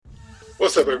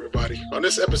What's up, everybody? On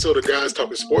this episode of Guys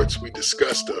Talking Sports, we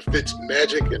discussed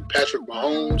FitzMagic and Patrick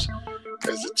Mahomes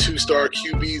as the two-star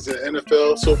QBs in the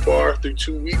NFL so far through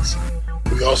 2 weeks.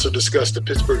 We also discussed the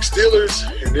Pittsburgh Steelers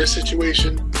and their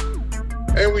situation.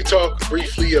 And we talked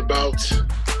briefly about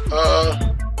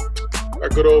our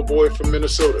good old boy from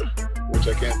Minnesota, which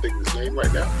I can't think of his name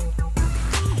right now.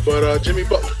 But Jimmy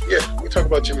Butler. Yeah, we talk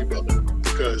about Jimmy Butler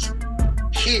because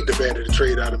he demanded a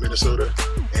trade out of Minnesota,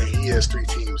 and he has 3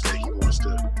 teams that he wants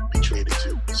to be traded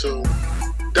to. So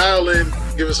dial in,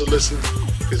 give us a listen,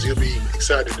 because you'll be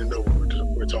excited to know what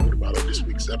we're talking about on this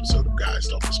week's episode of Guys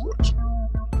Talking Sports.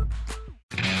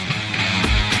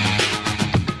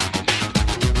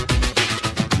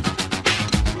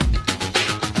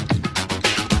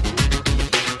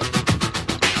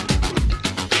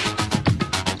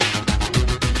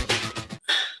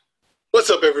 What's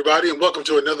up, everybody, and welcome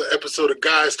to another episode of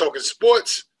Guys Talking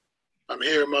Sports. I'm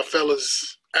here with my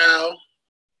fellas, Al,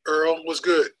 Earl. What's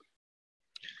good?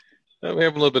 We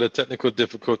have a little bit of technical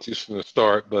difficulties from the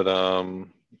start, but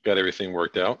got everything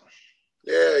worked out.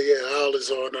 Yeah. Al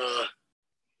is on,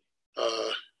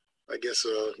 I guess,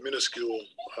 a minuscule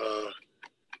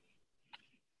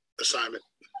assignment.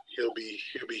 He'll be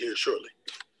here shortly.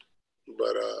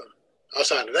 But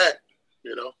outside of that,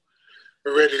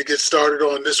 we're ready to get started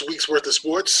on this week's worth of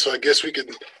sports. So I guess we can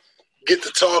get to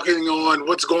talking on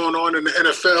what's going on in the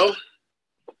NFL.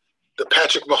 The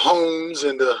Patrick Mahomes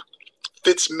and the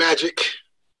FitzMagic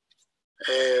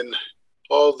and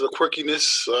all the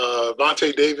quirkiness.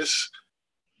 Vontae Davis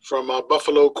from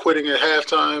Buffalo quitting at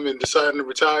halftime and deciding to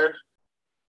retire.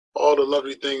 All the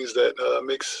lovely things that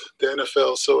makes the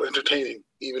NFL so entertaining,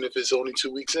 even if it's only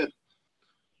 2 weeks in.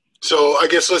 So I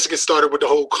guess let's get started with the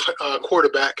whole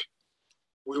quarterback.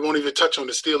 We won't even touch on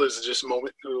the Steelers in just a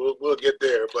moment. We'll get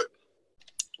there. But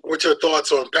what's your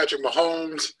thoughts on Patrick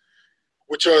Mahomes?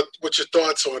 What's your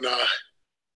thoughts on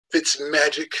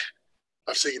FitzMagic?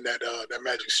 I've seen that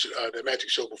magic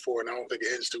show before, and I don't think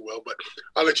it ends too well. But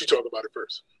I'll let you talk about it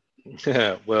first.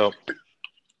 Yeah, well,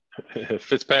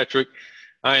 FitzPatrick,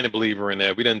 I ain't a believer in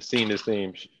that. We didn't see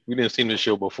this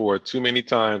show before too many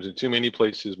times in too many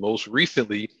places. Most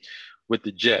recently with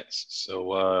the Jets.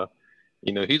 So.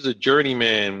 He's a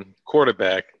journeyman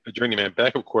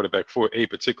backup quarterback for a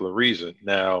particular reason.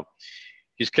 Now,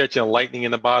 he's catching lightning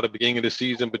in the ball at the beginning of the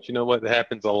season, but you know what? It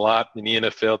happens a lot in the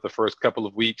NFL the first couple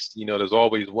of weeks. There's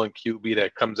always one QB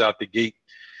that comes out the gate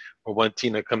or one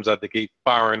team that comes out the gate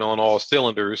firing on all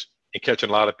cylinders and catching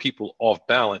a lot of people off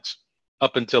balance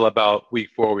up until about week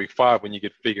 4, week 5 when you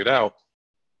get figured out.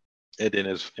 And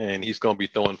he's going to be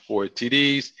throwing 4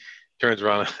 TDs, turns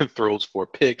around and throws 4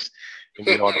 picks. And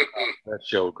we all know how that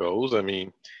show goes. I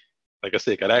mean, like I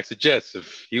said, got to ask the Jets.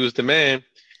 If he was the man,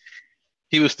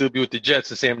 he would still be with the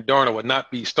Jets, and Sam Darnold would not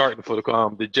be starting for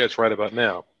the Jets right about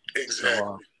now.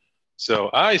 Exactly. So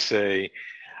I say,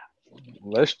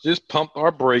 let's just pump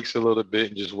our brakes a little bit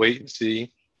and just wait and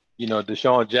see.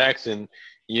 Deshaun Jackson,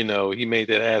 he made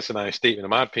that asinine statement, in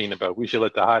my opinion, about we should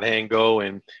let the hot hand go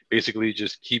and basically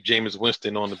just keep Jameis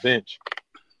Winston on the bench.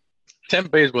 Tampa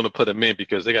Bay is going to put him in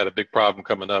because they got a big problem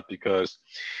coming up because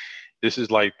this is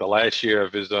like the last year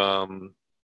of his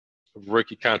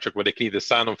rookie contract where they can either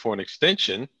sign him for an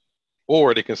extension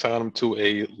or they can sign him to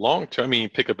a long-term,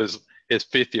 pick up his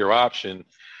 5th-year option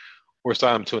or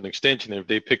sign him to an extension. And if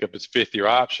they pick up his 5th-year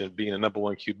option, being a number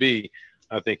 1 QB,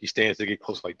 I think he stands to get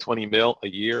close to like $20 million a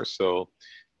year. So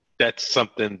that's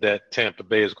something that Tampa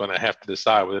Bay is going to have to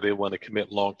decide whether they want to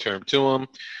commit long-term to him,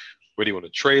 whether they want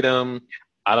to trade him.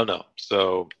 I don't know.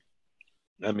 So,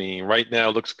 right now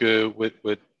it looks good with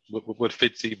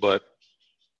Fitzy, but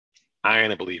I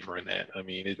ain't a believer in that.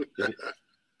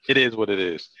 It is what it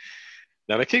is.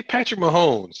 Now, to kick Patrick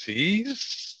Mahomes,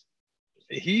 he's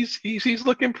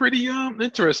looking pretty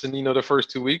interesting. The first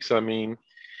 2 weeks.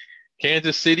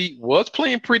 Kansas City was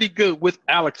playing pretty good with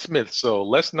Alex Smith. So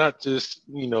let's not just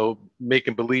make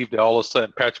him believe that all of a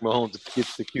sudden Patrick Mahomes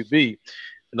gets the QB.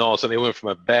 And all of a sudden, they went from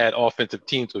a bad offensive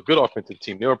team to a good offensive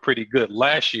team. They were pretty good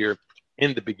last year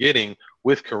in the beginning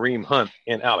with Kareem Hunt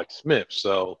and Alex Smith.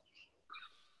 So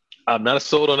I'm not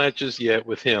sold on that just yet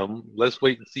with him. Let's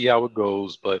wait and see how it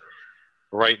goes. But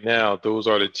right now, those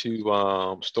are the 2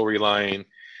 storylines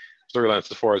as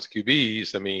far as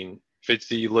QBs.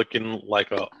 Fitzy looking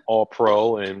like an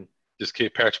all-pro, and this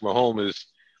kid Patrick Mahomes is,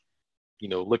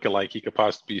 looking like he could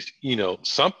possibly be,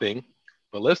 something.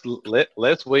 But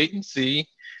let's wait and see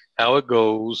how it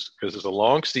goes because it's a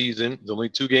long season. There's only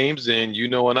 2 games in.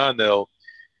 And I know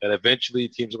that eventually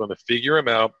teams are going to figure him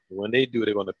out. When they do,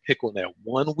 they're going to pick on that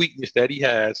one weakness that he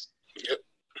has,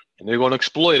 and they're going to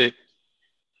exploit it.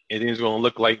 and then he's going to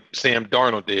look like Sam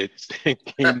Darnold did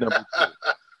game number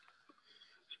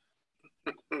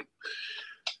 2.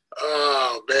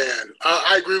 Oh man,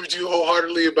 I agree with you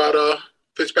wholeheartedly about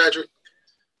Fitzpatrick.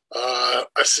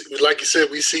 Like you said,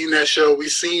 we've seen that show.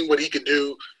 We've seen what he could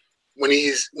do when he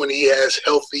has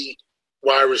healthy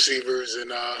wide receivers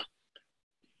and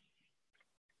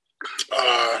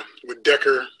with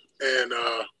Decker and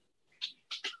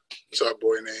what's our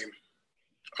boy name?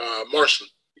 Marshall.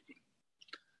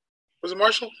 Was it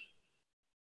Marshall?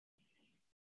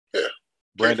 Yeah.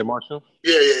 Brandon Marshall?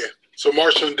 Yeah. So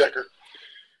Marshall and Decker.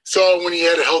 So when he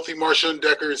had a healthy Marshall and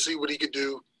Decker and see what he could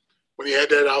do when he had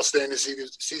that outstanding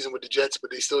season with the Jets, but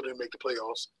they still didn't make the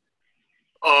playoffs.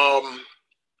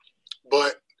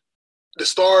 But the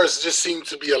stars just seem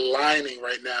to be aligning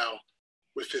right now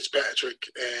with Fitzpatrick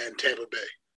and Tampa Bay.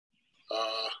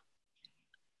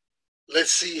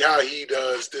 Let's see how he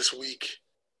does this week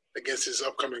against his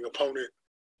upcoming opponent.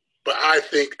 But I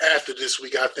think after this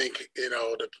week,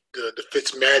 the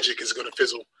Fitz magic is going to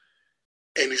fizzle,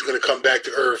 and he's going to come back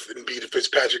to earth and be the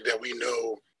Fitzpatrick that we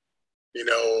know.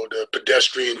 The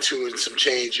pedestrian 2 and some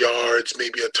change yards,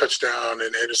 maybe a touchdown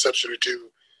and an interception or 2.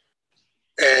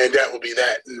 And that will be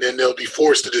that. And then they'll be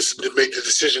forced to make the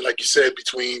decision, like you said,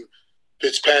 between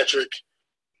Fitzpatrick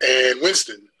and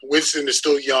Winston. Winston is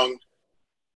still young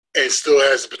and still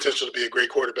has the potential to be a great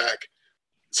quarterback.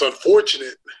 It's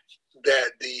unfortunate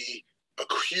that the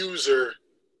accuser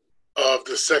of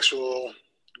the sexual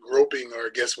groping, or I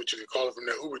guess what you could call it, from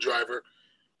that Uber driver,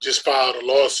 just filed a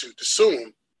lawsuit to sue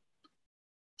him.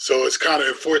 So it's kind of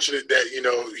unfortunate that,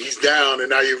 he's down, and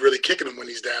now you're really kicking him when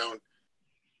he's down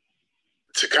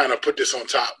to kind of put this on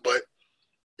top. But,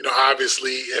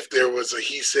 obviously if there was a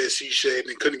he said, she said,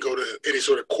 and couldn't go to any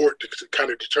sort of court to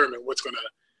kind of determine what's going to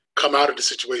come out of the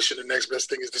situation, the next best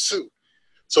thing is to sue.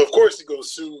 So, of course, he's going to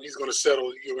sue. He's going to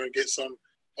settle. You're going to get some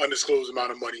undisclosed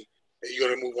amount of money, and you're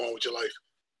going to move on with your life.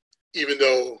 Even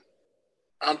though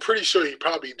I'm pretty sure he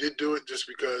probably did do it, just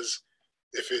because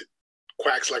if it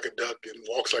quacks like a duck and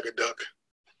walks like a duck,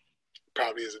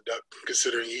 probably is a duck,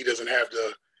 considering he doesn't have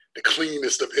the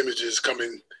cleanest of image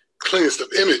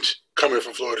coming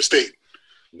from Florida State.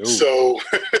 No. So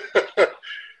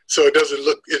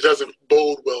it doesn't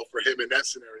bode well for him in that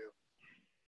scenario.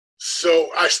 So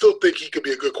I still think he could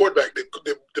be a good quarterback.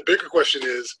 The bigger question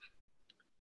is,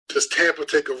 does Tampa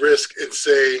take a risk and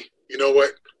say, you know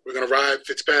what, we're going to ride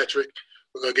Fitzpatrick,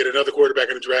 we're going to get another quarterback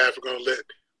in the draft, we're going to let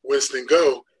Winston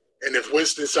go, and if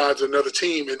Winston signs another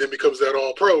team and then becomes that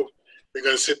all-pro, they're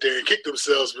going to sit there and kick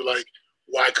themselves and be like,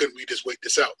 why couldn't we just wait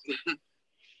this out?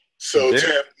 So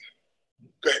Tampa,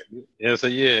 go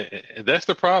ahead. Yeah, that's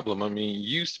the problem. I mean,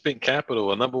 you spent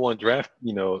capital, a number one draft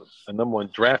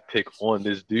pick on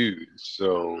this dude.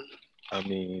 So, I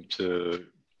mean,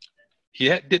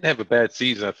 didn't have a bad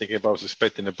season. I think everybody was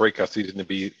expecting the breakout season to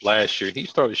be last year. He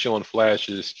started showing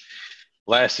flashes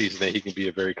last season that he can be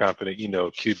a very confident,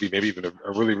 QB, maybe even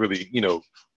a really, really,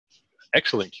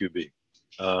 excellent QB.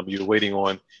 You're waiting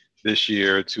on this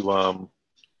year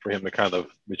for him to kind of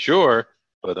mature,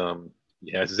 but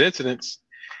he has his incidents.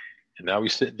 And now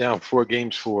he's sitting down 4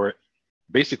 games for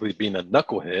basically being a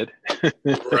knucklehead.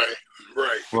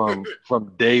 Right. From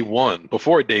day one,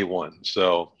 before day one.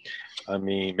 So, I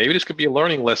mean, maybe this could be a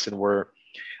learning lesson where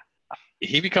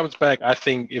he comes back. I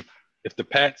think if the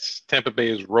Tampa Bay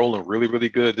is rolling really, really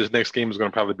good, this next game is going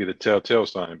to probably be the telltale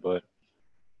sign. But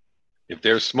if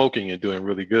they're smoking and doing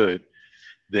really good,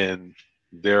 then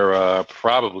they're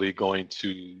probably going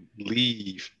to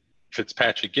leave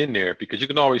Fitzpatrick in there, because you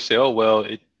can always say, oh, well,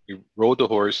 you rode the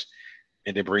horse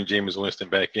and then bring Jameis Winston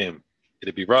back in.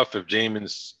 It'd be rough if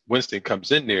Jameis Winston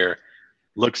comes in there,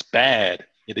 looks bad,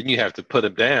 and then you have to put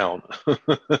him down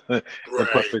and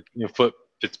put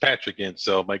Fitzpatrick in.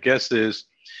 So my guess is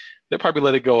they'll probably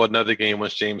let it go another game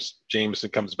once Jameson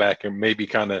comes back, and maybe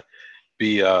kind of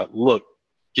be look,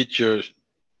 get your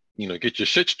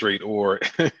shit straight, or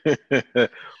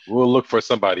we'll look for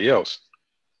somebody else.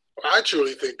 I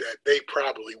truly think that they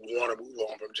probably want to move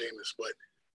on from Jameis, but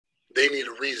they need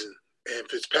a reason. And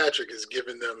Fitzpatrick is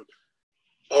giving them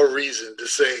a reason to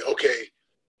say, okay,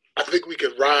 I think we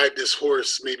could ride this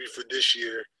horse maybe for this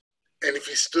year. And if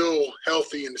he's still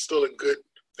healthy and still in good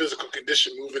physical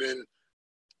condition moving in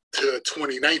to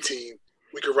 2019,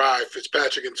 we could ride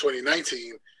Fitzpatrick in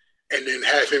 2019 and then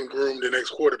have him groom the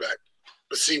next quarterback.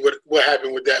 But see what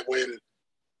happened with that when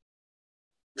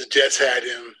the Jets had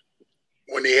him,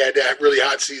 when they had that really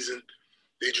hot season.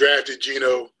 They drafted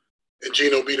Geno, and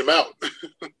Geno beat him out.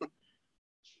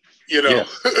 Yeah.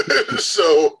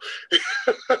 So,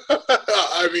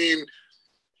 I mean,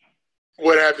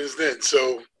 what happens then?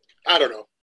 So, I don't know.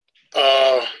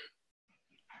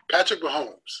 Patrick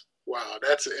Mahomes. Wow,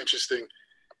 that's an interesting.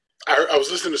 I was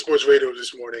listening to sports radio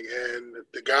this morning, and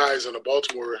the guys on the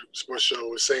Baltimore sports show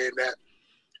were saying that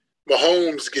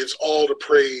Mahomes gives all the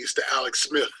praise to Alex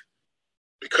Smith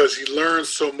because he learns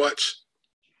so much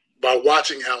by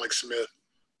watching Alex Smith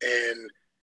and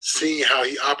seeing how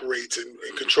he operates and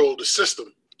control the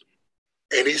system.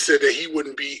 And he said that he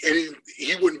wouldn't be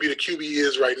the QB he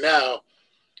is right now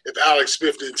if Alex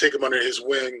Smith didn't take him under his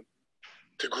wing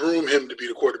to groom him to be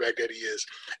the quarterback that he is.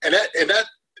 And that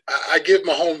I give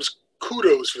Mahomes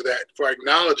kudos for that, for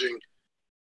acknowledging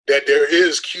that there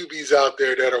is QBs out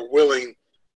there that are willing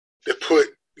to put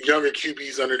younger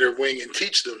QBs under their wing and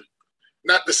teach them.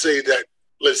 Not to say that,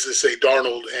 let's just say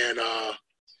Darnold and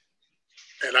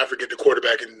I forget the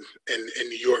quarterback in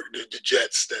New York, the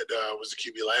Jets that was the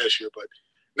QB last year, but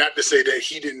not to say that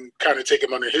he didn't kind of take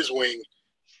him under his wing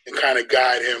and kind of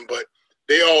guide him, but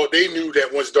they knew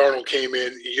that once Darnold came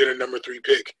in, you get a number 3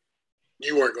 pick,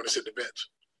 you weren't going to sit the bench.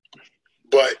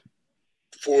 But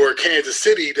for Kansas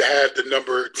City to have the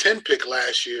number 10 pick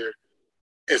last year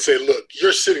and say, look,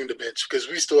 you're sitting the bench because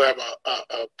we still have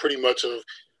a pretty much of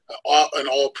an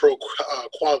all-pro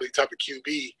quality type of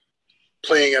QB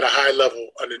playing at a high level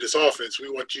under this offense. We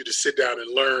want you to sit down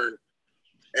and learn.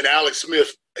 And Alex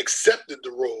Smith accepted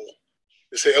the role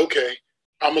to say, okay,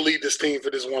 I'm going to lead this team for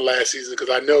this one last season because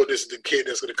I know this is the kid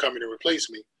that's going to come in and replace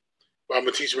me. But I'm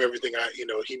going to teach him everything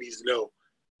he needs to know.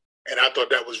 And I thought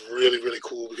that was really, really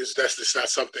cool because that's just not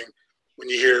something when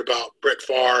you hear about Brett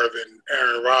Favre and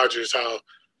Aaron Rodgers, how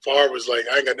Favre was like,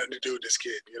 I ain't got nothing to do with this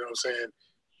kid. You know what I'm saying?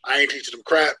 I ain't teaching him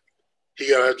crap. He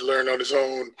got to learn on his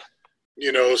own.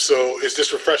 So it's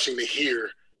just refreshing to hear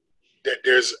that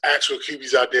there's actual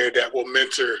QBs out there that will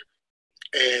mentor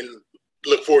and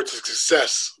look forward to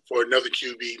success for another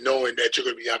QB, knowing that you're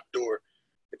going to be out the door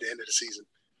at the end of the season.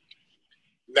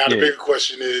 Now, the bigger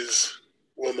question is,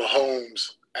 will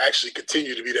Mahomes actually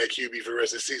continue to be that QB for the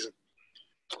rest of the season?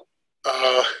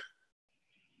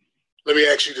 Let me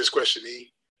ask you this question,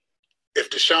 E. If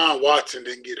Deshaun Watson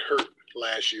didn't get hurt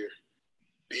last year,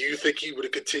 do you think he would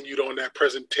have continued on that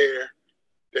present tear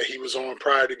that he was on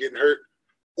prior to getting hurt?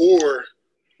 Or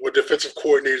would defensive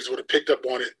coordinators would have picked up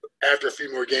on it after a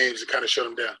few more games and kind of shut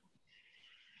him down?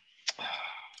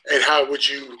 And how would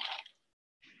you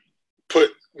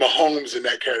put Mahomes in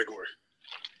that category?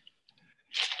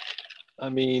 I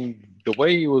mean, the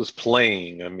way he was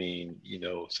playing,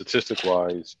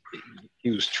 statistic-wise,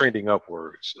 he was trending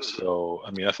upwards. So,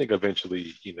 I think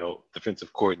eventually,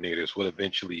 defensive coordinators would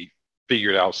eventually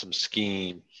figure out some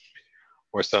scheme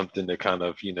or something to kind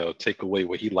of, take away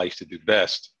what he likes to do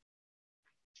best.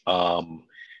 But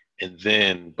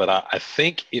I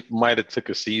think it might have took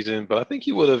a season, but I think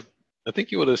he would have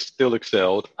still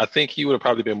excelled. I think he would have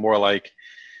probably been more like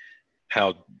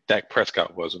how Dak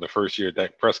Prescott was in the first year.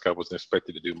 Dak Prescott wasn't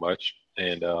expected to do much,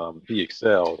 and he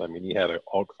excelled. He had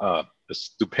a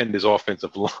stupendous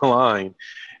offensive line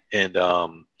and a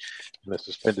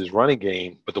stupendous running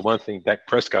game. But the one thing Dak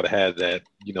Prescott had that,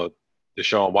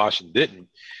 Deshaun Watson didn't,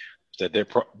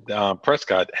 that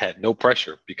Prescott had no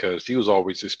pressure because he was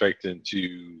always expecting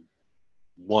to,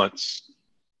 once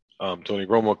Tony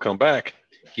Romo come back,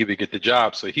 he would get the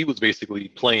job. So he was basically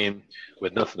playing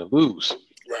with nothing to lose.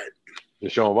 Right.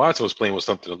 Deshaun Watson was playing with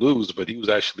something to lose, but he was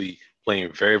actually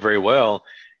playing very, very well.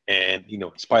 And, in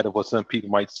spite of what some people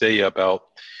might say about,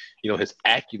 his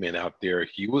acumen out there,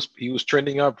 he was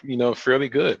trending up, fairly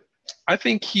good. I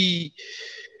think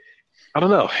I don't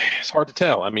know. It's hard to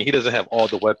tell. He doesn't have all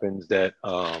the weapons that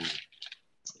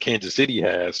Kansas City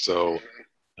has. So,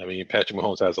 Patrick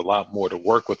Mahomes has a lot more to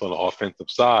work with on the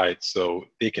offensive side, so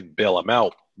they can bail him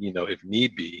out, if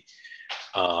need be.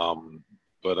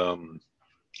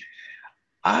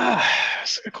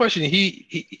 It's a good question.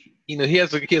 He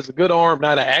has a good arm,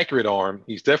 not an accurate arm.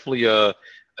 He's definitely a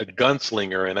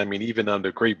gunslinger, and even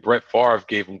under great Brett Favre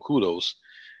gave him kudos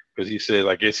because he said,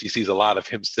 I guess he sees a lot of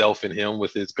himself in him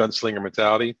with his gunslinger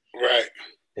mentality. Right.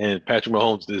 And Patrick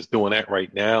Mahomes is doing that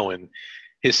right now, and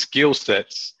his skill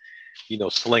sets,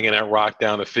 slinging that rock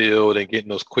down the field and getting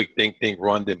those quick ding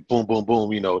run, then boom, boom,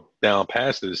 boom, down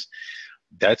passes.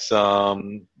 That's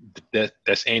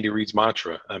Andy Reid's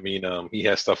mantra. He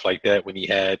has stuff like that when he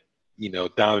had,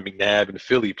 Donovan McNabb in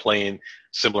Philly playing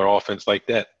similar offense like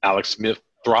that. Alex Smith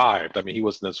thrived. He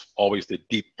wasn't always the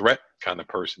deep threat kind of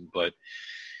person, but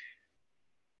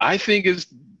I think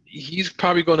he's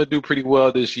probably going to do pretty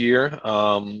well this year.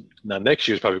 Now, next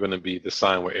year is probably going to be the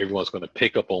sign where everyone's going to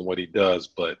pick up on what he does,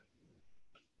 but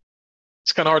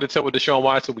it's kind of hard to tell with Deshaun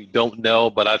Watson. We don't know,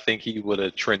 but I think he would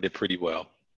have trended pretty well.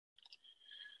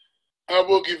 I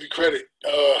will give you credit.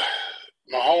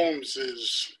 Mahomes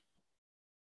is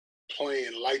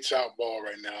playing lights out ball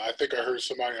right now. I think I heard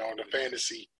somebody on the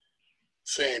fantasy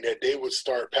saying that they would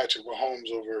start Patrick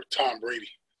Mahomes over Tom Brady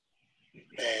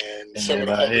and some of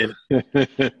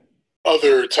the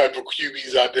other type of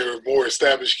QBs out there, more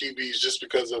established QBs, just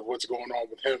because of what's going on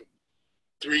with him.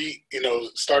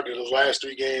 Started his last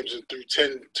 3 games and threw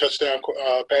 10 touchdown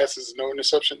passes, no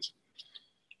interceptions.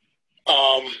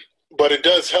 But it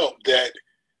does help that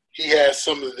he has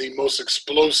some of the most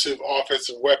explosive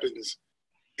offensive weapons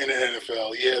in the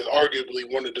NFL. He has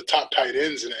arguably one of the top tight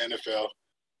ends in the NFL.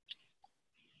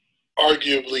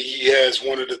 Arguably, he has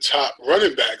one of the top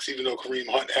running backs, even though Kareem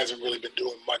Hunt hasn't really been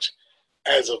doing much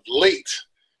as of late.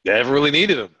 They haven't really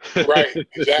needed him. Right,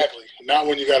 exactly. Not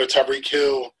when you got a Tyreek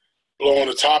Hill blowing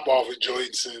the top off of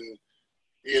joints, and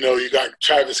you got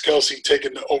Travis Kelce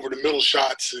taking over the middle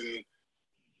shots, and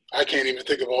I can't even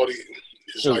think of all the.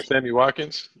 Sammy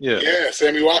Watkins. Yeah,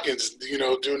 Sammy Watkins.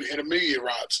 Doing the intermediate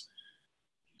routes.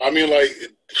 I mean,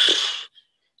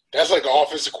 that's like an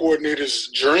offensive coordinator's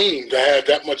dream to have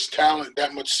that much talent,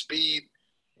 that much speed,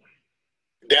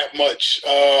 that much.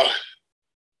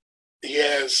 He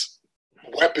has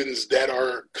weapons that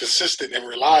are consistent and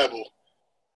reliable,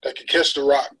 that can catch the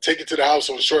rock, take it to the house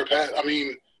on a short pass. I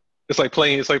mean, it's like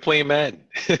playing Madden.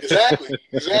 Exactly.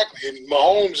 And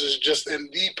Mahomes is just in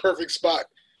the perfect spot.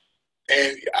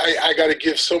 And I got to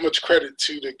give so much credit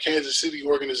to the Kansas City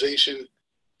organization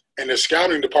and the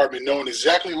scouting department, knowing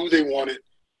exactly who they wanted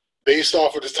based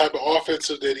off of the type of offense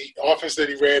that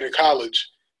he ran in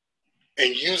college,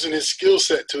 and using his skill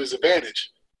set to his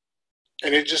advantage.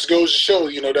 And it just goes to show,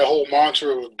 that whole mantra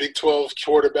of Big 12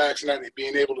 quarterbacks not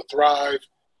being able to thrive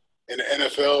in the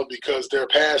NFL because they're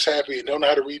pass happy and don't know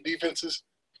how to read defenses.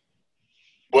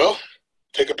 Well,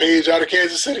 take a page out of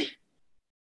Kansas City.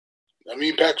 I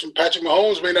mean, Patrick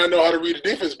Mahomes may not know how to read the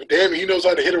defense, but damn, he knows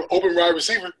how to hit an open wide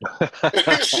receiver.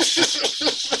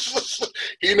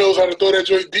 He knows how to throw that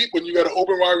joint deep when you got an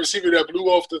open wide receiver that blew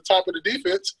off the top of the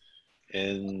defense.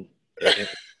 And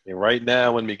right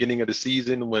now, in the beginning of the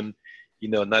season, when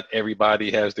not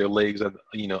everybody has their legs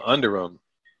under them,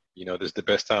 this is the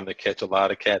best time to catch a lot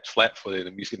of cats flat-footed,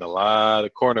 and we've seen a lot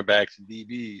of cornerbacks and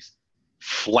DBs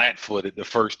flat-footed the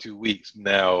first 2 weeks.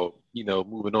 Now,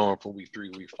 moving on from week 3,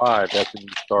 week 5, that's when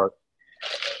you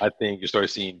start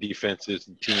seeing defenses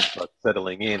and teams start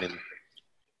settling in. And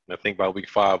I think by week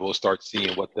 5, we'll start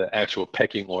seeing what the actual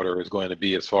pecking order is going to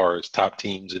be as far as top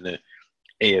teams in the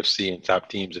AFC and top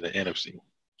teams in the NFC.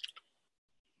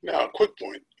 Now, a quick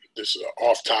point. This is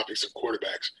off topics of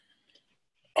quarterbacks.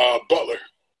 Butler,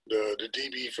 the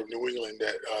DB from New England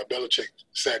that Belichick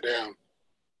sat down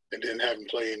and didn't have him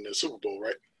play in the Super Bowl,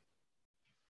 right?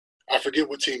 I forget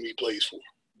what team he plays for,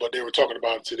 but they were talking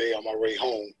about it today on my way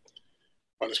home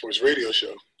on the sports radio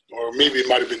show, or maybe it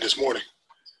might have been this morning.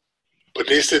 But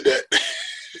they said that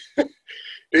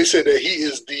he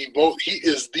is the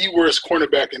worst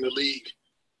cornerback in the league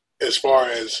as far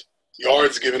as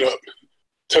yards given up,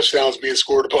 touchdowns being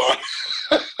scored upon.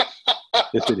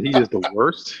 They said he is the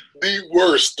worst? The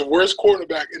worst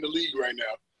cornerback in the league right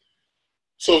now.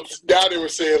 So now they were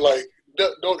saying,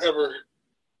 don't ever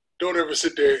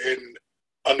sit there and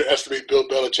underestimate Bill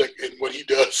Belichick and what he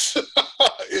does.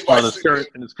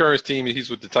 In his current team,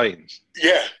 he's with the Titans.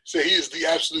 Yeah, so he is the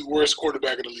absolute worst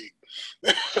quarterback in the league.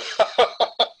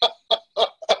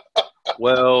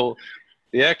 Well,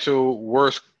 the actual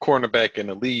worst cornerback in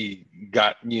the league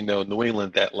got, New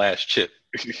England that last chip.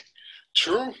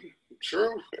 True.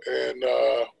 And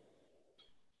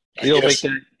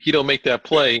he don't make that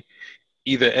play.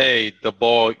 Either A, the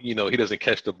ball, he doesn't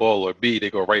catch the ball, or B,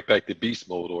 they go right back to beast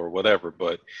mode or whatever.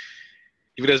 But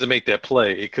if he doesn't make that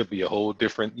play, it could be a whole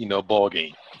different, ball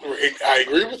game. I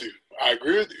agree with you.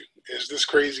 It's just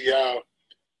crazy how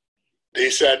they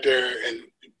sat there and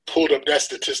pulled up that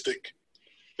statistic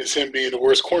as him being the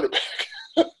worst cornerback.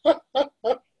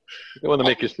 They want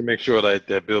to make sure that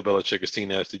Bill Belichick is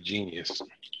seen as the genius.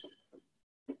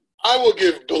 I will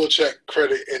give Belichick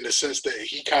credit in the sense that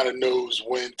he kind of knows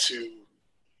when to –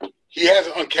 he has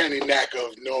an uncanny knack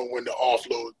of knowing when to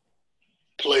offload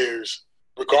players,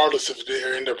 regardless if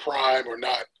they're in their prime or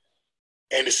not,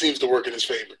 and it seems to work in his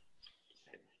favor.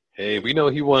 Hey, we know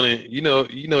he wanted, he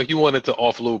wanted to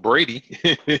offload Brady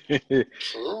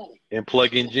True. and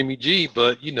plug in Jimmy G,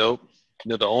 but the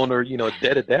owner,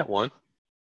 deaded that one.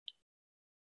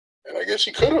 And I guess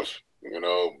he could have,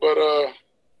 but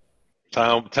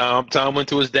Tom went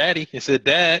to his daddy and said,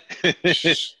 "Dad,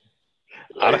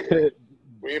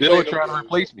 Bill trying to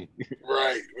replace me."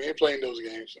 Right, we ain't playing those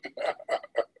games.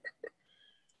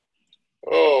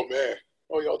 Oh man,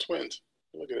 y'all twins.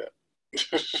 Look at that.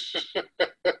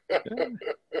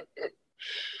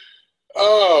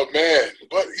 Oh man,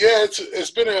 but yeah,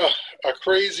 it's been a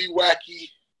crazy, wacky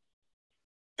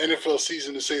NFL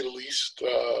season to say the least.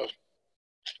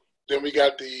 Then we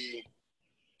got the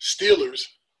Steelers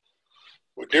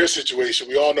with their situation.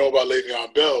 We all know about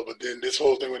Le'Veon Bell, but then this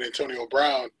whole thing with Antonio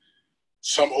Brown,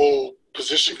 some old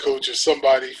position coach or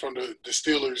somebody from the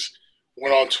Steelers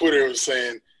went on Twitter and was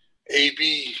saying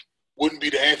AB wouldn't be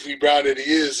the Anthony Brown that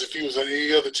he is if he was on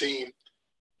any other team.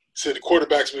 Said the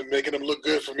quarterback's been making him look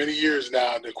good for many years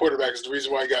now. And the quarterback is the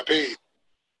reason why he got paid.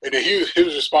 And then his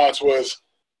response was,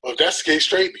 "Well, if that's the case,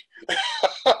 trade me."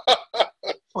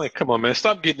 Like, come on, man!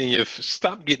 Stop getting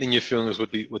in your feelings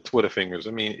with Twitter fingers.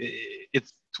 I mean,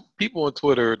 it's people on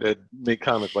Twitter that make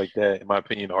comments like that, in my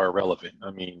opinion, are irrelevant.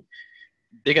 I mean,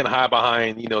 they can hide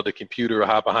behind the computer or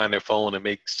hide behind their phone and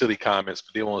make silly comments,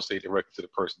 but they won't say directly to the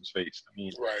person's face. I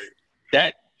mean, right.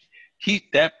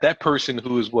 that person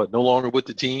who is no longer with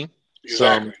the team,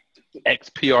 Exactly. some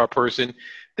ex-PR person,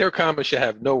 their comments should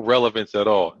have no relevance at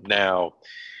all. Now,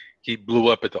 he blew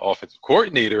up at the offensive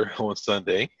coordinator on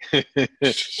Sunday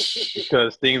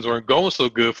because things weren't going so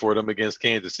good for them against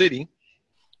Kansas City.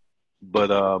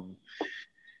 But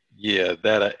yeah,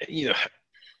 that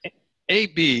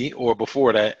AB or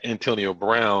before that Antonio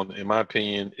Brown, in my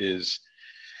opinion, is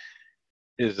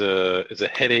a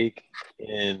headache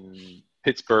in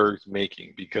Pittsburgh's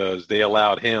making because they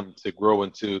allowed him to grow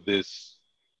into this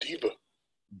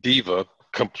diva,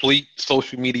 complete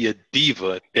social media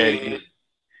diva that he is.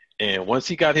 And once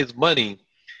he got his money,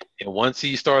 and once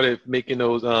he started making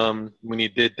those, when he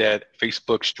did that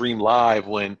Facebook stream live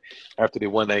after they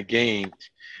won that game,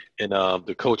 and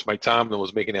the coach Mike Tomlin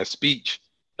was making that speech,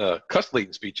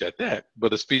 cuss-laden speech at that,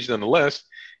 but a speech nonetheless,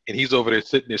 and he's over there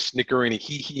sitting there snickering and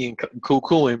hee and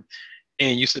coo-cooing,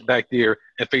 and you sit back there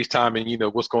and FaceTime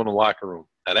and what's going on in the locker room.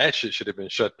 Now that shit should have been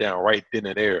shut down right then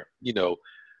and there.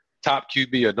 Top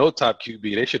QB or no top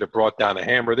QB, they should have brought down a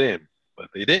hammer then, but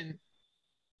they didn't.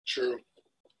 True.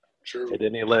 And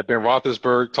then they let Ben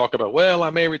Roethlisberger talk about, well, I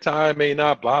may retire, may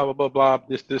not, blah, blah, blah, blah,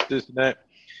 this, and that.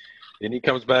 And he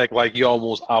comes back like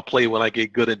I'll play when I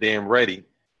get good and damn ready.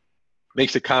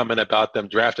 Makes a comment about them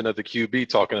drafting another QB,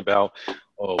 talking about,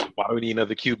 oh, why do we need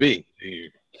another QB?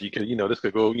 You could, this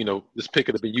could go, this pick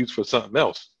could have been used for something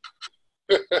else.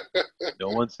 No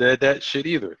one said that shit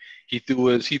either. He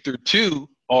threw two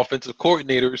offensive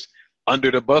coordinators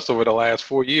under the bus over the last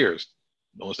 4 years.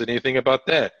 No one said anything about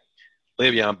that.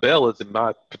 Le'Veon Bell is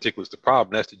not particularly the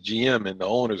problem. That's the GM and the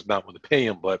owner's not going to pay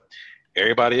him. But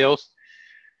everybody else,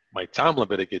 Mike Tomlin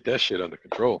better get that shit under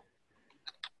control.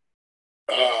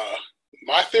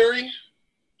 My theory,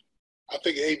 I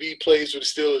think AB plays with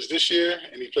the Steelers this year,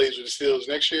 and he plays with the Steelers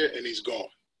next year, and he's gone.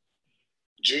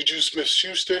 Juju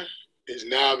Smith-Schuster is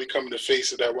now becoming the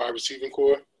face of that wide receiving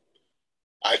core.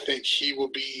 I think he will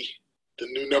be the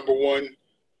new number one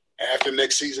after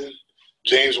next season.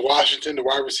 James Washington, the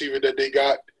wide receiver that they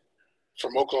got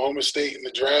from Oklahoma State in the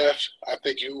draft, I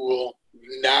think you will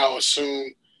now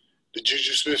assume the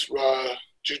Juju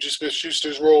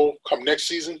Smith-Schuster's role come next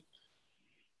season.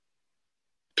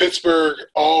 Pittsburgh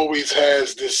always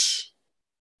has this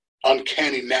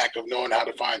uncanny knack of knowing how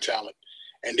to find talent,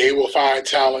 and they will find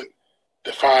talent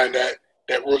to find that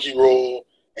rookie role,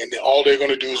 and all they're going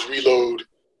to do is reload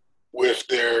with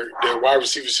their wide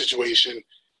receiver situation.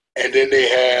 And then they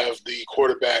have the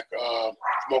quarterback from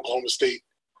Oklahoma State.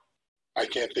 I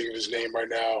can't think of his name right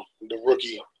now, the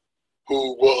rookie,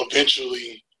 who will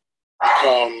eventually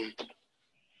become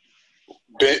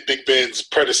Big Ben's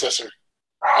predecessor.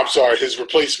 I'm sorry, his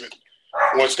replacement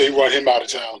once they run him out of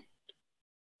town.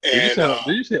 And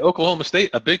did you say Oklahoma State,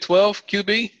 a Big 12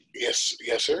 QB? Yes,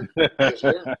 sir. Yes,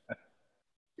 sir.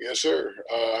 Yes, sir.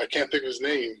 I can't think of his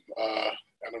name. I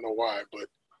don't know why, but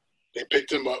they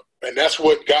picked him up, and that's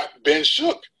what got Ben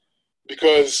shook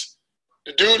because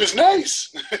the dude is nice,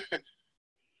 and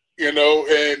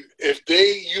if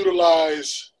they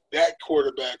utilize that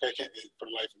quarterback, I can't for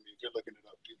the life of me. If you're looking it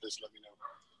up, you just let me know.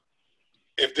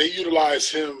 If they utilize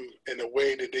him in a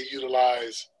way that they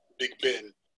utilize Big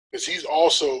Ben, because he's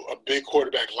also a big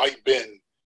quarterback like Ben,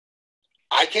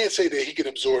 I can't say that he can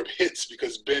absorb hits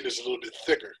because Ben is a little bit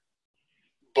thicker,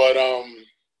 but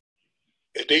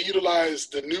if they utilize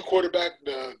the new quarterback,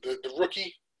 the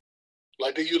rookie,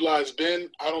 like they utilize Ben,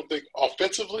 I don't think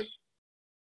offensively,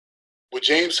 with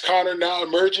James Conner now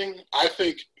emerging, I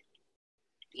think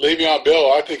Le'Veon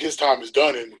Bell, I think his time is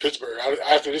done in Pittsburgh.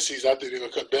 After this season, I think they're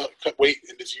going to cut weight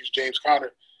and just use James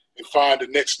Conner and find the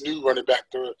next new running back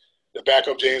to back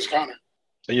up James Conner.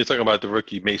 And you're talking about the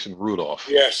rookie Mason Rudolph.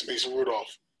 Yes, Mason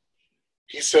Rudolph.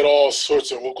 He set all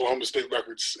sorts of Oklahoma State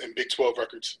records and Big 12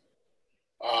 records.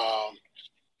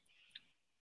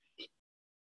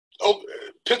 Oh,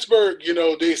 Pittsburgh,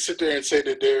 they sit there and say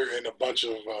that they're in a bunch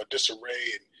of disarray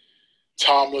and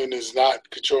Tomlin is not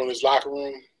controlling his locker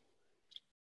room.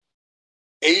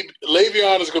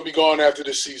 Le'Veon is going to be gone after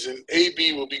this season.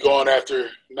 AB will be gone after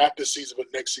not this season but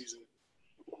next season.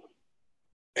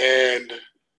 And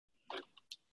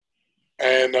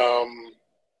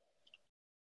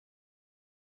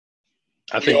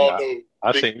I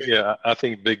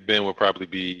think Big Ben will probably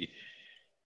be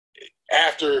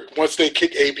once they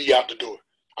kick AB out the door.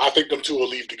 I think them two will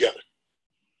leave together.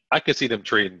 I can see them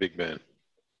trading Big Ben.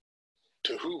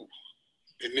 To who?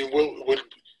 And then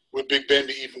would Big Ben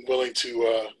be even willing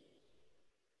to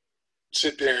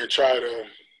sit there and try to?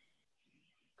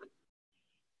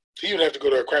 He would have to go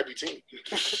to a crappy team.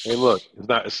 Hey, look,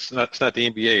 it's not the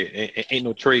NBA. Ain't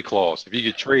no trade clause. If you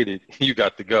get traded, you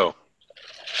got to go.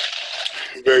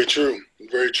 Very true.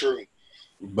 Very true.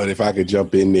 But if I could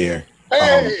jump in there.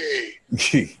 Hey!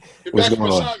 What's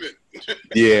going on?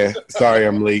 Yeah. Sorry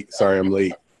I'm late.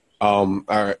 All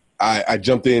right. I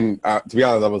jumped in. To be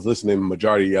honest, I was listening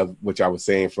majority of which I was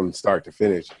saying from start to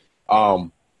finish.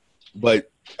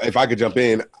 But if I could jump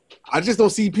in, I just don't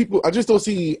see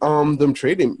them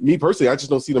trading. Me personally, I just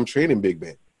don't see them trading Big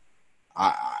Ben.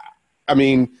 I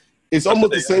mean, it's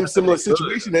almost the same similar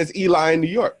situation as Eli in New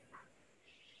York.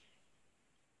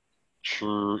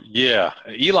 True. Yeah.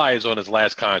 Eli is on his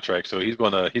last contract, so he's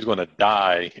gonna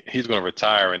die. He's gonna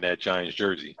retire in that Giants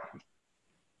jersey.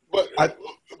 But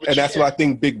that's what I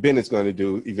think Big Ben is going to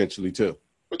do eventually too.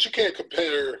 But you can't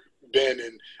compare Ben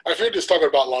and if you're just talking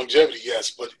about longevity,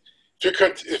 yes. But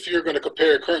if you're going to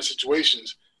compare current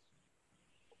situations,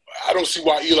 I don't see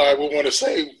why Eli would want to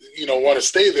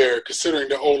stay there, considering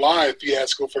the O-line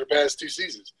fiasco for the past 2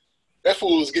 seasons. That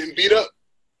fool is getting beat up.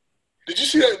 Did you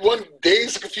see that one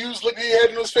dazed, confused look he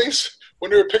had in his face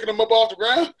when they were picking him up off the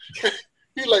ground?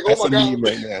 He's like, that's oh my God.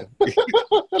 Right now.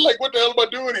 Like, what the hell am I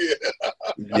doing here?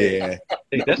 Yeah.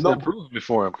 Hey, that's an improvement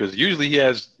for him because usually he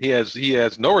has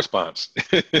no response.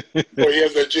 Or he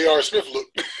has that J.R. Smith look.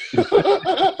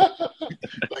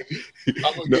 Like,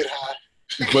 I'm going to get high.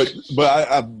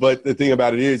 But the thing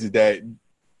about it is that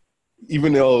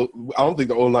even though I don't think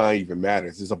the O-line even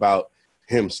matters, it's about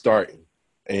him starting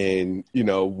and,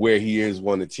 where he is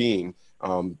on the team.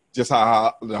 Just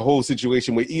how the whole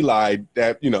situation with Eli,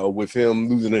 that, with him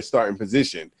losing his starting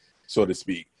position, so to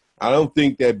speak. I don't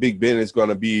think that Big Ben is going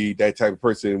to be that type of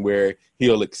person where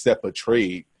he'll accept a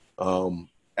trade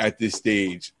at this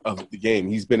stage of the game.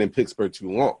 He's been in Pittsburgh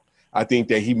too long. I think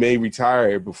that he may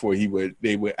retire before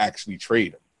they would actually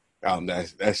trade him.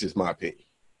 That's just my opinion.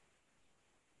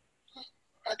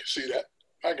 I can see that.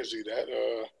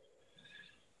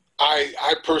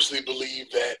 I personally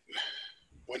believe that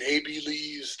when AB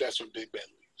leaves, that's when Big Ben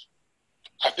leaves.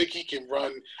 I think he can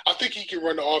run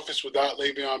the offense without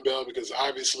Le'Veon Bell because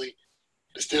obviously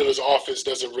the Steelers' offense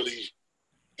doesn't really.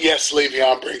 Yes,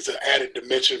 Le'Veon brings an added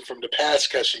dimension from the pass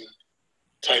catching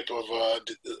type of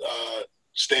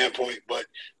standpoint, but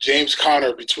James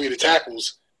Conner between the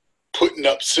tackles putting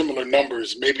up similar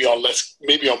numbers, maybe on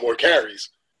more carries,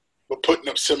 but putting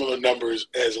up similar numbers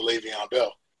as a Le'Veon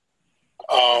Bell.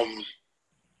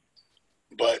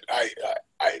 But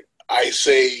I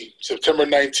say September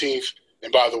 19th,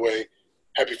 and by the way,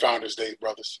 happy Founders Day,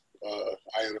 brothers. I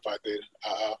identified that.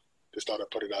 Just thought I'd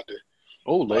put it out there.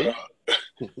 Oh, late.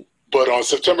 But on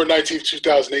September 19th,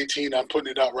 2018, I'm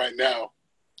putting it out right now.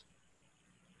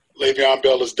 Le'Veon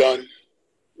Bell is done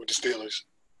with the Steelers.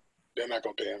 They're not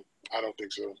going to pay him. I don't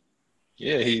think so.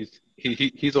 Yeah,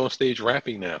 he's on stage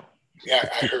rapping now. Yeah,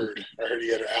 I heard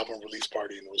he had an album release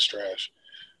party and it was trash.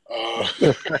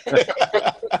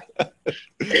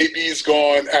 AB's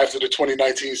gone after the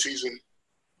 2019 season,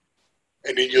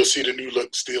 and then you'll see the new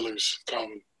look Steelers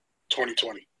come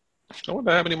 2020. I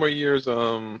wonder how many more years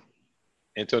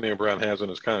Antonio Brown has on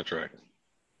his contract.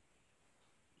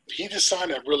 He just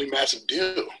signed a really massive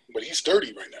deal, but he's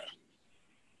 30 right now.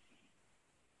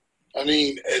 I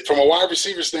mean, from a wide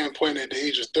receiver standpoint, at the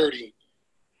age of 30,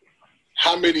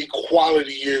 how many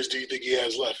quality years do you think he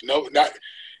has left? No, not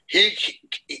he.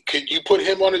 Could you put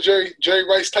him on a Jerry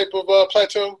Rice type of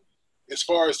plateau as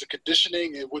far as the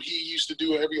conditioning and what he used to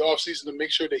do every offseason to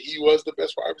make sure that he was the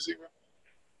best wide receiver?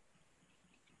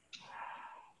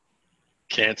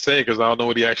 Can't say because I don't know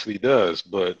what he actually does,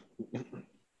 but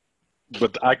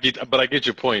I get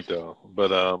your point though.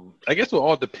 But I guess it will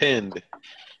all depend,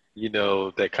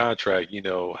 that contract,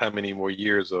 how many more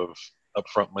years of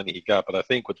upfront money he got. But I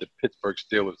think with the Pittsburgh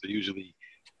Steelers, they usually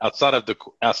outside of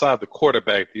the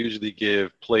quarterback, they usually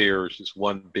give players just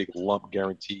one big lump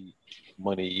guarantee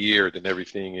money a year. Then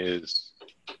everything is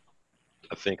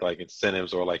I think, like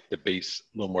incentives or like the base,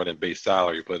 a little more than base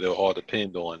salary, but it'll all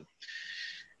depend on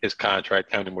his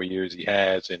contract, how many more years he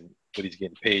has, and what he's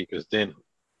getting paid. Because then,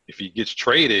 if he gets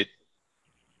traded,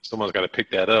 someone's got to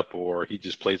pick that up, or he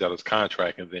just plays out his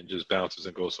contract and then just bounces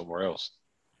and goes somewhere else.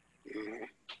 Mm-hmm.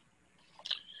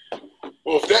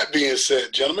 Well, with that being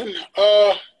said, gentlemen,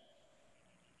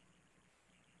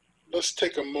 let's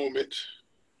take a moment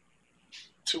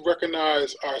to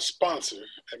recognize our sponsor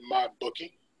at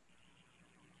MyBookie,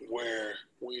 where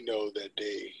we know that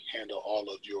they handle all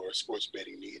of your sports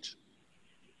betting needs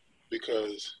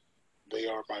because they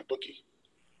are MyBookie,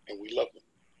 and we love them.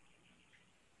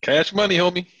 Cash money,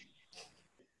 homie.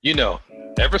 You know,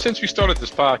 ever since we started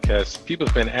this podcast, people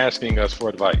have been asking us for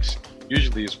advice.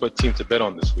 Usually it's what team to bet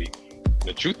on this week.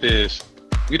 The truth is,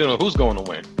 we don't know who's going to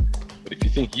win. But if you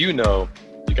think you know,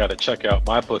 you got to check out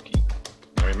MyBookie.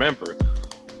 And remember,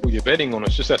 who you're betting on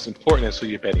is just as important as who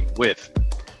you're betting with.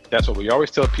 That's what we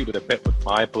always tell people to bet with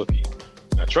MyBookie.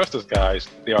 Now trust us, guys,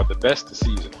 they are the best this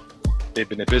season. They've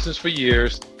been in business for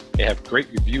years, they have great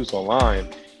reviews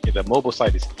online, and the mobile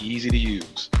site is easy to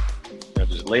use. Now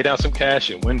just lay down some cash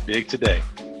and win big today.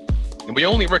 And we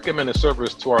only recommend a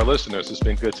service to our listeners that's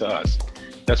been good to us.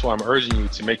 That's why I'm urging you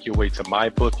to make your way to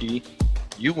MyBookie.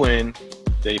 You win,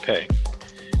 they pay.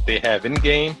 They have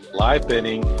in-game, live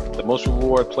betting, the most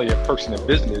reward player perks in the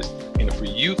business, and for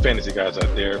you fantasy guys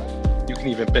out there, you can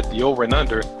even bet the over and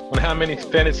under on how many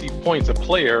fantasy points a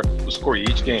player will score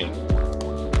each game.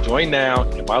 Join now,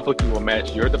 and MyBookie will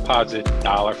match your deposit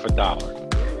dollar for dollar.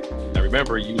 Now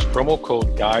remember, use promo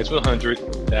code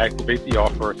GUYS100 to activate the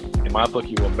offer, and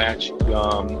MyBookie will match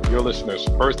your listeners'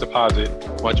 first deposit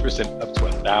 100% up to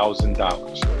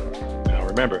 $1,000. Now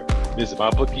remember, visit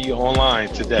MyBookie online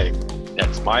today.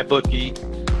 That's MyBookie,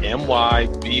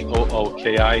 MyBookie.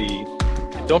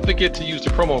 And don't forget to use the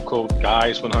promo code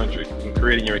GUYS100 when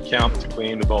creating your account to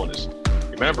claim the bonus.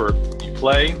 Remember, you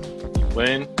play, you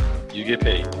win, you get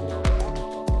paid.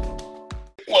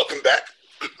 Welcome back.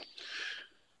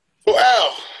 So,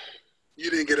 Al, you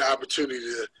didn't get an opportunity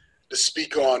to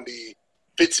speak on the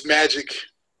Fitzmagic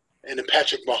and the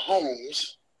Patrick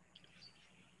Mahomes.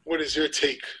 What is your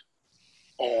take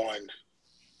on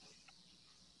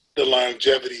the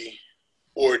longevity,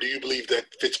 or do you believe that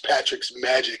Fitzpatrick's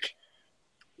magic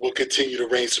will continue to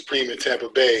reign supreme in Tampa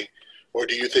Bay, or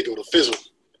do you think it will fizzle?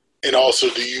 And also,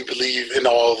 do you believe in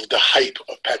all of the hype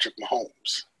of Patrick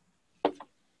Mahomes?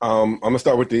 I'm going to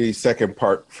start with the second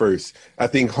part first. I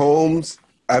think Holmes,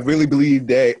 I really believe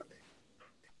that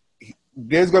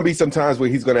there's going to be some times where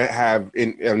he's going to have,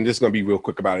 and I'm just going to be real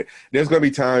quick about it, there's going to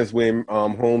be times when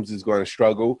Holmes is going to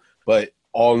struggle, but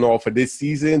all in all for this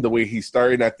season, the way he's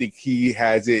starting, I think he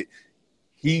has it,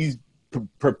 he's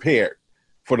prepared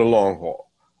for the long haul.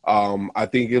 I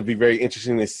think it'll be very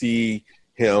interesting to see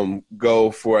him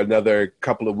go for another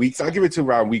couple of weeks. I'll give it to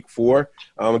around week 4.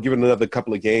 I'll give it another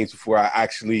couple of games before I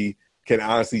actually can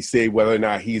honestly say whether or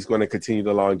not he's going to continue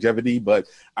the longevity. But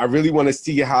I really want to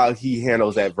see how he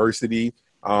handles adversity.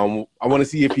 I want to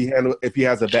see if he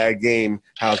has a bad game,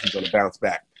 how he's going to bounce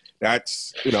back.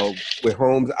 That's, with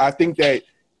Holmes, I think that,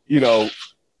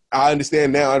 I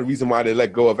understand now the reason why they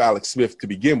let go of Alex Smith to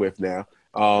begin with now,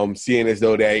 seeing as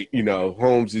though that,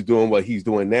 Holmes is doing what he's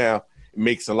doing now. It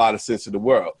makes a lot of sense to the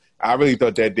world. I really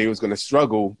thought that they was going to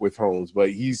struggle with Holmes,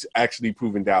 but he's actually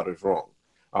proven doubters wrong.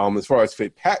 As far as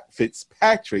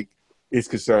Fitzpatrick is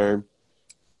concerned,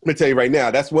 I'm going to tell you right now,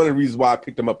 that's one of the reasons why I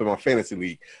picked him up in my fantasy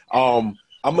league. I'm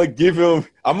going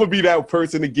to be that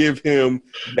person to give him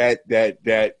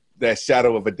that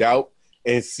shadow of a doubt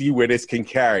and see where this can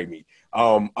carry me.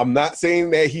 I'm not saying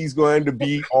that he's going to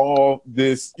be all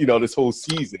this, this whole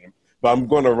season, but I'm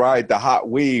going to ride the hot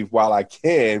wave while I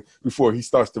can before he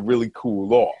starts to really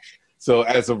cool off. So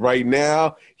as of right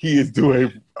now, he is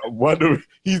doing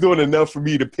he's doing enough for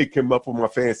me to pick him up on my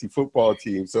fantasy football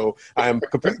team. So I am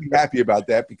completely happy about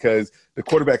that because the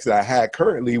quarterbacks that I had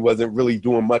currently wasn't really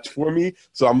doing much for me.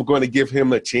 So I'm going to give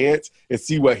him a chance and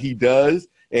see what he does.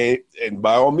 And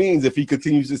by all means, if he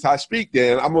continues this hot streak,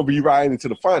 then I'm going to be riding into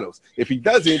the finals. If he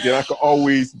doesn't, then I can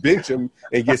always bench him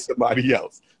and get somebody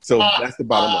else. So that's the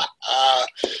bottom line.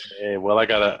 Hey, well, I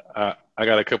got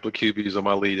a couple of QBs on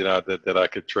my lead that I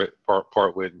could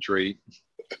part with and trade.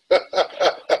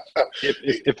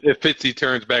 if Fitzy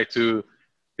turns back to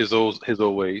his old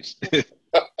ways.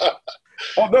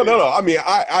 Oh no! I mean,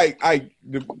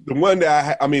 the one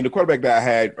that the quarterback that I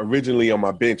had originally on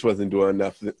my bench wasn't doing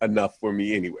enough for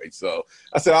me anyway. So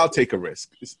I said I'll take a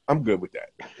risk. I'm good with that.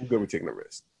 I'm good with taking a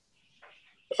risk.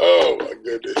 Oh my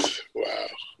goodness! Wow.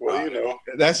 Well,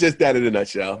 That's just that in a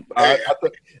nutshell. Hey,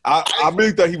 I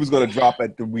really thought he was going to drop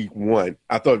at the week 1.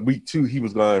 I thought week 2 he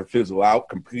was going to fizzle out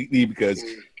completely because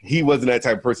he wasn't that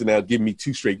type of person that would give me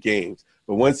 2 straight games.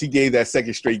 But once he gave that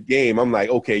second straight game, I'm like,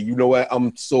 okay, you know what?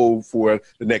 I'm sold for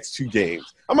the next 2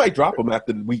 games. I might drop him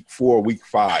after week 4, week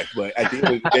 5, but at the end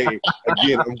of the day,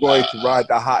 again, I'm going to ride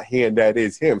the hot hand that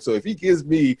is him. So if he gives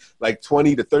me like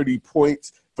 20 to 30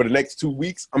 points for the next 2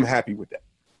 weeks, I'm happy with that.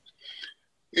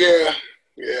 Yeah.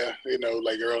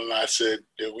 Like Earl and I said,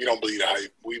 we don't believe the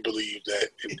hype. We believe that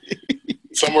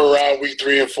somewhere around week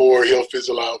 3 and 4, he'll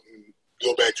fizzle out and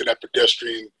go back to that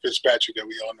pedestrian FitzPatrick that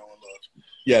we all know and love.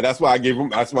 Yeah, that's why I'm giving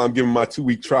my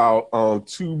 2-week trial,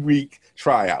 2-week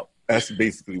tryout. That's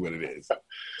basically what it is.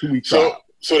 2-week tryout.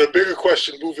 So the bigger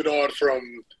question, moving on from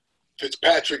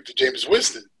FitzPatrick to Jameis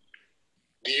Winston,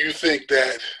 do you think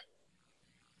that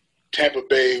Tampa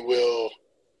Bay will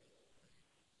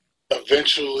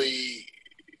eventually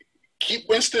keep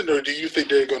Winston, or do you think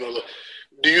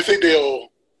they'll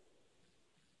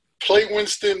play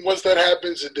Winston once that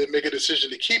happens and then make a decision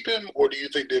to keep him, or do you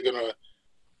think they're going to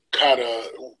kind of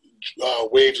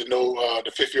waive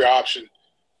the 5th-year option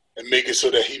and make it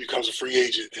so that he becomes a free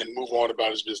agent and move on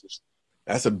about his business?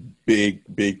 That's a big,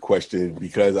 big question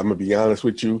because I'm going to be honest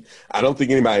with you. I don't think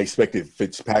anybody expected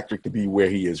FitzPatrick to be where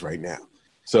he is right now.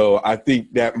 So I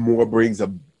think that more brings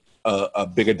a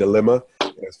bigger dilemma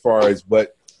as far as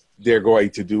what they're going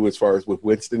to do as far as with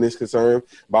Winston is concerned.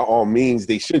 By all means,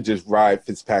 they should just ride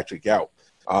FitzPatrick out,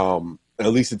 at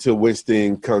least until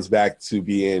Winston comes back to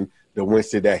being the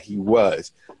Winston that he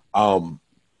was.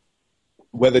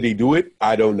 Whether they do it,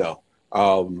 I don't know.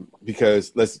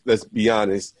 Because let's be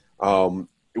honest, when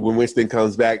Winston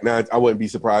comes back, now I wouldn't be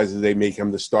surprised if they make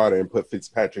him the starter and put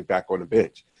FitzPatrick back on the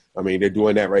bench. I mean, they're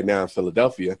doing that right now in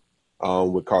Philadelphia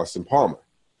with Carson Palmer.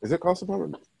 Is it Carson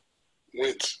Palmer?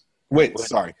 Wentz,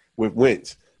 sorry, with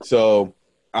Wentz. So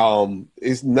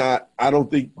it's not – I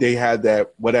don't think they had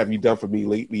that what have you done for me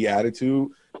lately attitude,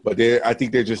 but I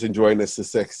think they're just enjoying the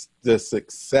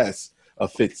success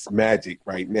of Fitz magic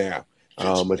right now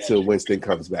until Winston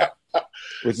comes back,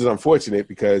 which is unfortunate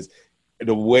because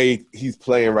the way he's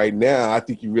playing right now, I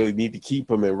think you really need to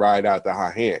keep him and ride out the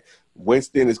hot hand.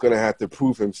 Winston is going to have to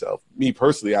prove himself. Me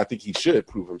personally, I think he should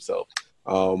prove himself.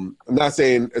 I'm not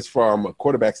saying as far from a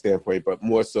quarterback standpoint, but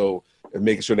more so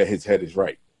making sure that his head is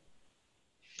right.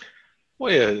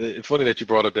 Well, yeah, it's funny that you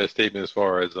brought up that statement as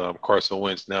far as Carson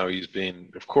Wentz. Now he's been,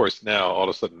 of course, now all of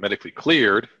a sudden medically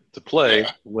cleared to play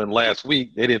when last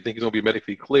week they didn't think he was going to be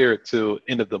medically cleared till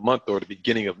end of the month or the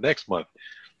beginning of next month.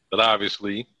 But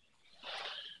obviously,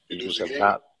 Eagles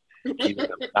have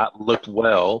not looked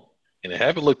well, and they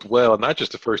haven't looked well, not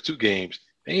just the first 2 games.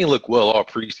 They ain't look well all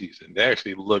preseason. They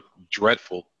actually looked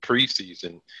dreadful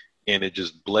preseason, and it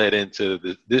just bled into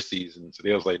this season. So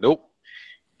they was like, nope,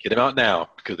 get him out now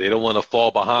because they don't want to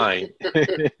fall behind.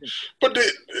 But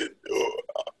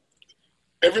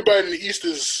everybody in the East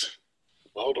is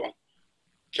hold on.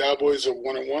 Cowboys are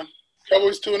 1-1.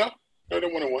 Cowboys 2-0. No, they're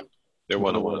 1-1. They're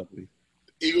 1-1.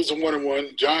 Eagles are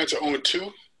 1-1. Giants are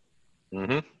 0-2.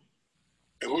 Mm-hmm. And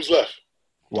who's left?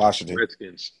 Washington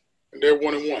Redskins. And they're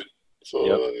 1-1.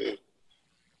 So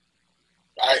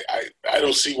I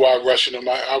don't see why rushing them.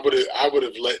 I would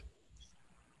have let.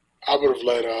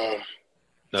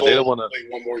 No, they don't want to play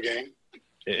one more game.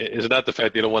 It's not the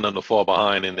fact they don't want them to fall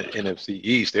behind in the NFC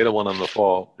East. They don't want them to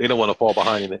fall. They don't want to fall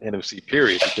behind in the NFC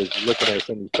period because you're looking at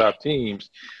some of the top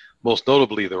teams, most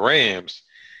notably the Rams,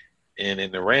 and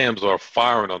the Rams are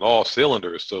firing on all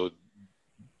cylinders. So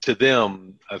to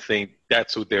them, I think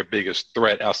that's what their biggest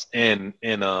threat. In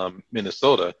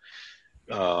Minnesota,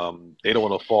 they don't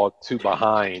want to fall too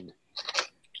behind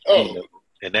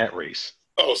in that race.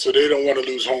 Oh, so they don't want to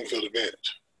lose home field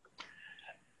advantage.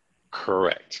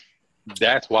 Correct.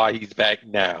 That's why he's back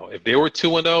now. If they were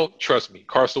 2-0, trust me,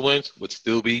 Carson Wentz would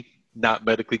still be not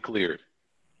medically cleared.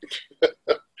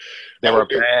 They were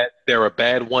a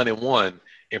bad 1-1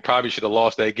 and probably should have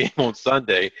lost that game on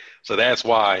Sunday. So that's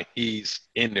why he's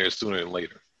in there sooner than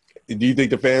later. Do you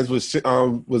think the fans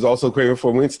was also craving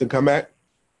for Wentz to come back?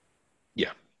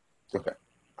 Yeah. Okay.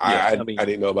 Yeah, I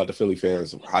didn't know about the Philly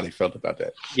fans, how they felt about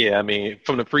that. Yeah, I mean,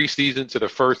 from the preseason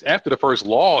to after the first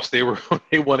loss, they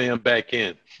wanted him back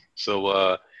in.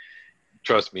 So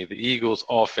trust me, the Eagles'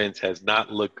 offense has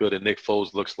not looked good, and Nick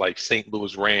Foles looks like St.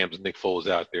 Louis Rams. Nick Foles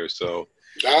out there. So,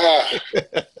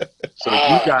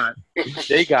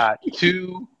 they got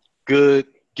 2 good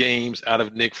games out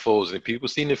of Nick Foles, and people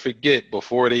seem to forget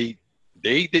before they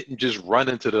didn't just run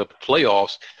into the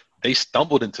playoffs; they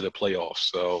stumbled into the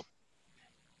playoffs. So.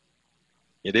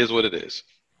 It is what it is.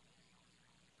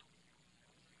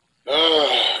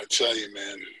 I tell you,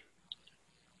 man.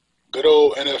 Good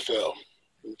old NFL.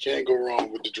 You can't go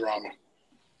wrong with the drama.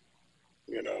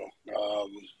 You know.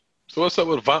 So what's up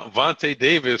with Vontae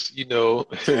Davis? You know,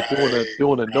 Right,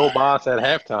 doing a no boss at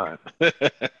halftime.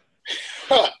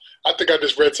 I think I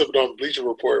just read something on Bleacher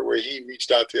Report where he reached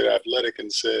out to the Athletic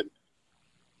and said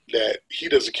that he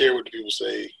doesn't care what the people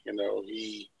say. You know,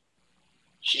 he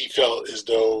felt as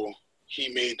though he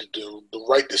made the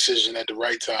right decision at the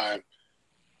right time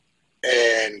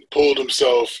and pulled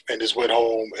himself and just went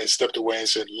home and stepped away and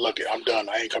said, look, I'm done.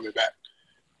 I ain't coming back.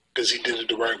 Because he did it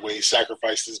the right way. He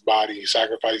sacrificed his body. He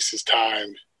sacrificed his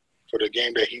time for the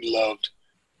game that he loved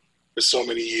for so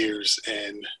many years.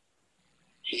 And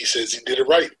he says he did it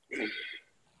right.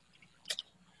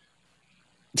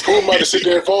 Who am I to sit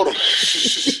there and fault him?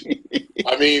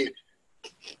 I mean,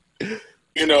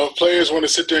 you know, players want to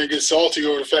sit there and get salty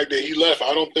over the fact that he left.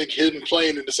 I don't think him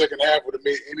playing in the second half would have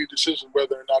made any decision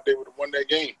whether or not they would have won that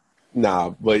game. Nah,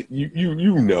 but you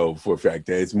know for a fact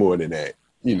that it's more than that.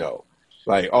 You know,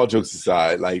 like all jokes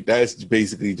aside, like that's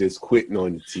basically just quitting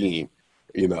on the team.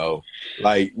 You know,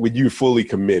 like when you fully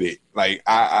committed, like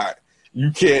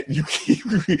you can't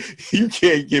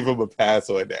give him a pass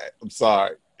on that. I'm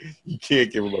sorry, you can't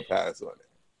give him a pass on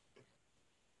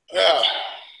that.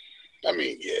 I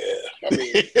mean, yeah.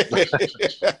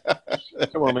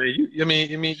 Come on, man.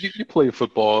 You play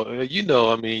football. You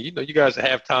know, you guys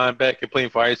have time back and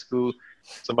playing for high school.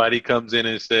 Somebody comes in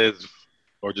and says,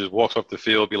 or just walks off the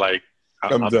field, be like,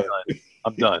 I'm done.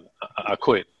 I'm done. I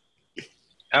quit.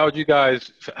 How'd you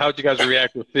guys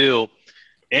react to Phil?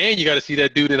 And you got to see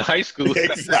that dude in high school.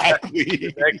 Exactly.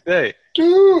 The next day.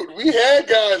 Dude, we had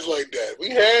guys like that. We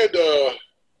had, the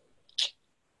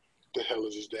hell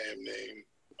is his damn name?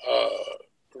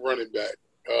 Running back.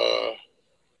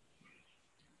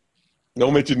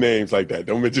 Don't mention names like that.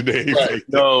 Don't mention names Right. like that.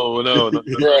 No.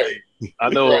 Right. I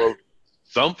know Right.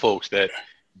 some folks that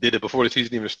did it before the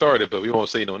season even started, but we won't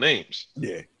say no names.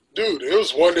 Yeah. Dude, it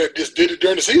was one that just did it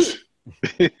during the season.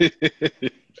 And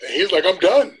he was like, I'm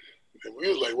done. And we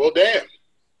was like, well, damn.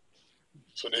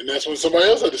 So then that's when somebody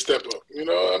else had to step up. You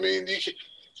know, I mean,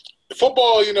 the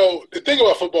football, you know, the thing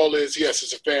about football is, yes,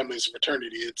 it's a family, it's a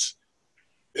fraternity. It's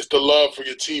the love for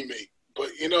your teammate. But,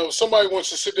 you know, if somebody wants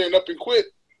to sit there and up and quit,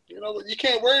 you know, you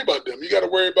can't worry about them. You got to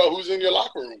worry about who's in your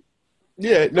locker room.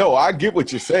 Yeah, no, I get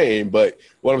what you're saying, but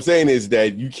what I'm saying is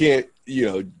that you can't, you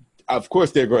know, of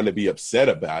course they're going to be upset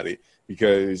about it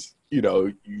because, you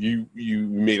know, you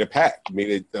made a pact,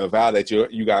 made a vow that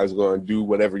you guys are going to do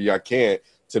whatever y'all can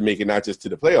to make it not just to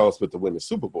the playoffs, but to win the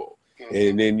Super Bowl. Mm-hmm.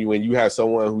 And then when you have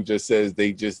someone who just says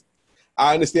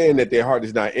I understand that their heart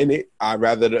is not in it. I'd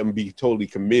rather them be totally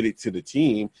committed to the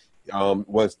team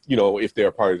once, you know, if they're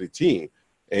a part of the team.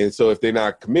 And so if they're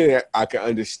not committed, I can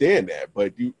understand that.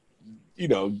 But you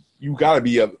know, you got to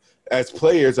be as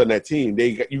players on that team.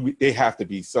 They have to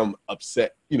be some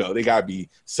upset. You know, they got to be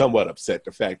somewhat upset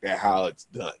the fact that how it's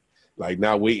done. Like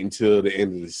not waiting until the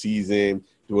end of the season,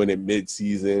 doing it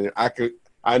mid-season. I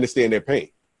understand their pain.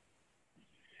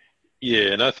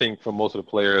 Yeah, and I think for most of the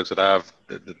players that I've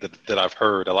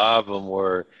heard, a lot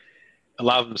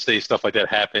of them say stuff like that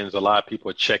happens. A lot of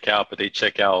people check out, but they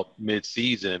check out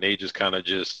mid-season and they just kind of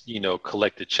you know,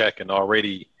 collect the check and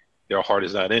already their heart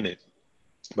is not in it.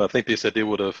 But I think they said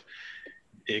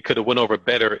it could have went over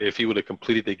better if he would have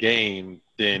completed the game,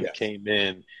 then came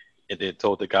in and then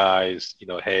told the guys, you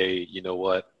know, hey, you know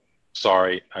what?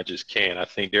 Sorry, I just can't. I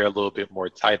think they're a little bit more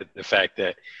tight at the fact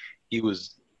that he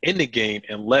was in the game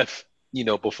and left, you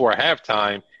know, before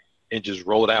halftime and just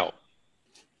rolled out.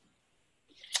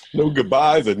 No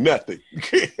goodbyes or nothing.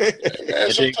 Man,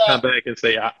 and then come back and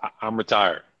say, I'm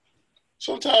retired.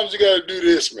 Sometimes you got to do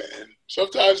this, man.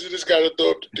 Sometimes you just got to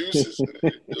throw up the deuces.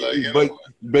 Like,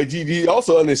 but you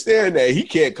also understand that he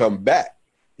can't come back.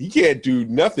 He can't do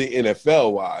nothing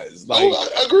NFL-wise. Like,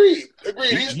 agreed.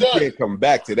 He's done. He can't come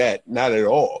back to that, not at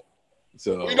all.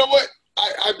 So you know what?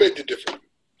 I beg to differ.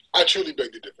 I truly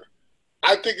beg to differ.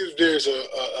 I think if there's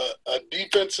a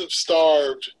defensive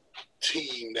starved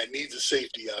team that needs a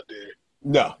safety out there.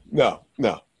 No.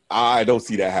 I don't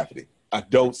see that happening. I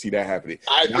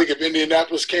think if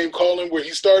Indianapolis came calling where he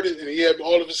started and he had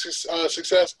all of his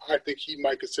success, I think he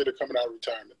might consider coming out of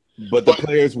retirement. But the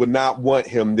players would not want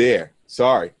him there.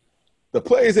 Sorry. The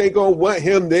players ain't going to want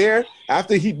him there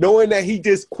after knowing that he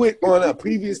just quit on a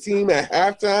previous team at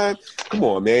halftime. Come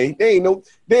on, man.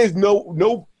 There's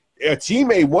no a team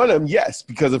may want him, yes,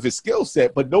 because of his skill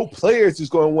set, but no players is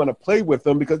going to want to play with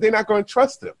him because they're not going to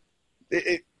trust him.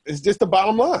 It's just the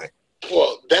bottom line.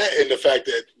 Well, that and the fact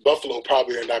that Buffalo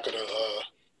probably are not going to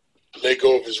let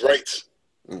go of his rights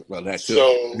Well, that too.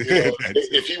 So,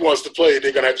 if he wants to play,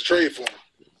 they're going to have to trade for him.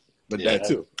 But that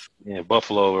too. Yeah,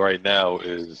 Buffalo right now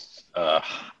is a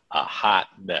hot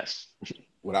mess.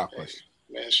 Without question.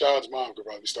 Man, Sean's mom could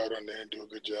probably start on there and do a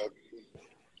good job.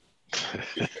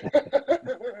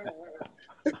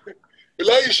 We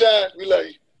love you, Sean. We love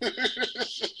you.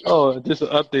 Oh, just an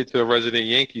update to a resident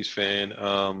Yankees fan.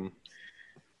 I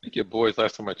think your boys,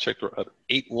 last time I checked, were up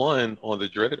 8-1 on the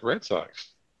dreaded Red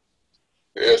Sox.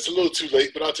 Yeah, it's a little too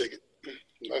late, but I'll take it.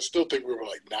 I still think we were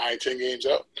like 9-10 games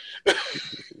out.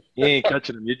 You ain't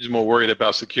catching them. You're just more worried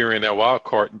about securing that wild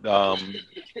card, a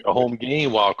home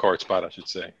game wild card spot, I should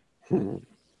say.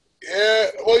 Yeah,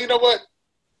 well, you know what?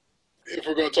 If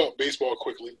we're going to talk baseball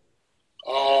quickly,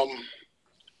 the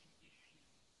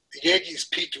Yankees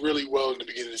peaked really well in the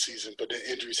beginning of the season, but then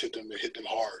injuries hit them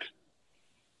hard.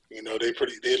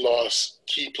 They lost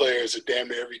key players at damn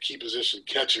near every key position.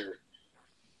 Catcher,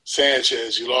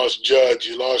 Sanchez, you lost Judge,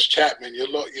 you lost Chapman, you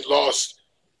lost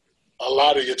a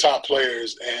lot of your top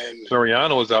players. And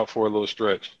Soriano was out for a little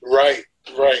stretch. Right,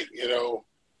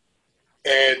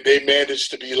 and they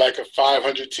managed to be like a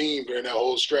 500 team during that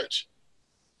whole stretch.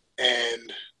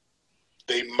 And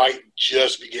they might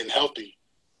just be getting healthy.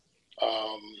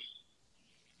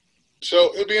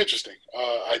 So it'll be interesting.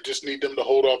 I just need them to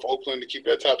hold off Oakland to keep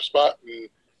that top spot, and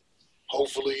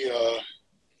hopefully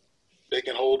they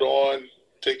can hold on,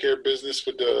 take care of business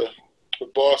with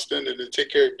Boston, and then take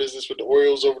care of business with the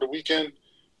Orioles over the weekend,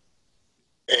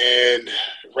 and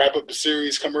wrap up the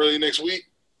series come early next week.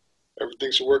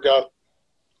 Everything should work out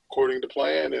according to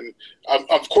plan. And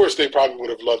of course, they probably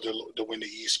would have loved to win the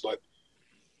East, but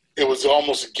it was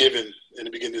almost a given in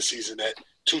the beginning of the season that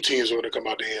two teams were going to come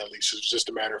out the AL East. It was just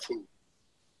a matter of who.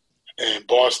 And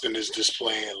Boston is just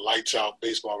playing lights out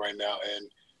baseball right now.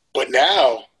 But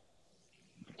now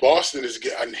Boston is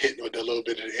getting hit with a little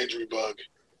bit of the injury bug,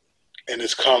 and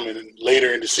it's coming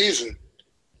later in the season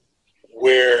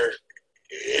where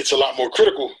it's a lot more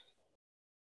critical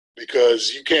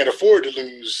because you can't afford to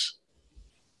lose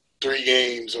 3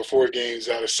 games or 4 games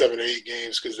out of 7 or 8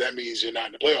 games because that means you're not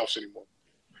in the playoffs anymore.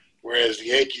 Whereas the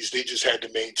Yankees, they just had to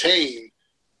maintain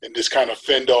and just kind of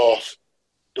fend off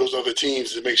those other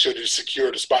teams to make sure they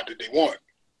secure the spot that they want.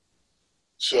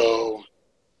 So,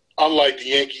 unlike the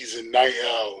Yankees in the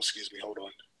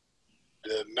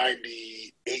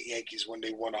 98 Yankees when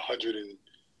they won 100 and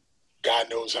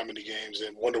God knows how many games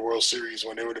and won the World Series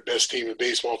when they were the best team in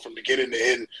baseball from beginning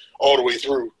to end all the way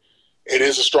through, it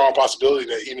is a strong possibility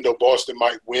that even though Boston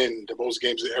might win the most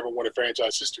games they ever won in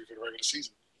franchise history for the regular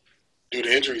season, due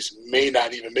to injuries, may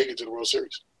not even make it to the World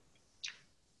Series.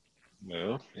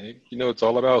 Well, it's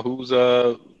all about who's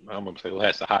I'm gonna say who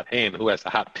has the hot hand, who has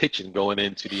the hot pitching going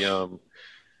into the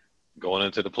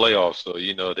playoffs. So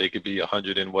they could be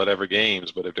 100 in whatever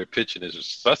games, but if their pitching is a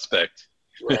suspect,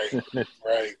 right.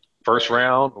 First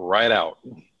round, right out.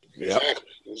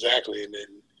 Exactly. And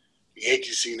then the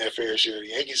Yankees seen that fair share. The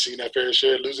Yankees seen that fair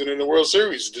share losing in the World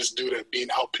Series just due to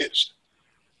being outpitched.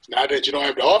 It's not that you don't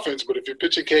have the offense, but if your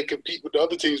pitching can't compete with the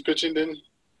other team's pitching, then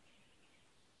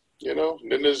then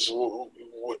there's you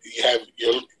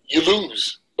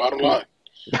lose. Bottom line.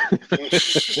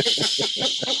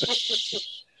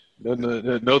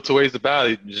 No two ways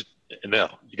about it. You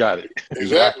got it.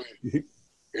 Exactly.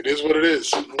 It is what it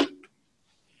is.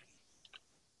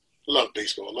 Love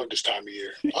baseball. I love this time of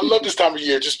year. I love this time of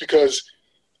year just because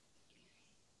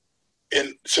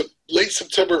in late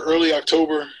September, early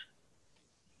October,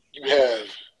 you have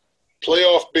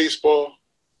playoff baseball.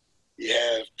 You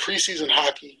have preseason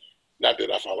hockey. Not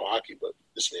that I follow hockey, but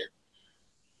it's there.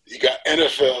 You got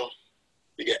NFL.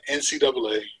 You got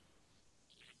NCAA.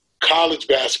 College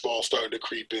basketball starting to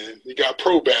creep in. You got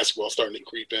pro basketball starting to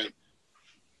creep in.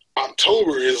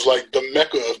 October is like the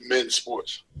mecca of men's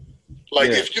sports.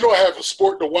 If you don't have a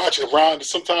sport to watch around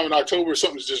sometime in October,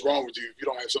 something's just wrong with you if you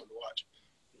don't have something to watch.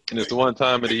 And it's the one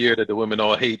time of the year that the women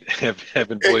all hate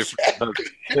having boyfriends.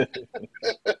 Exactly.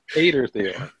 Haters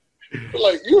they are.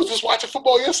 You was just watching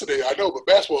football yesterday. I know, but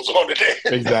basketball's on today.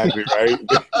 Exactly, right?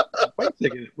 Wait a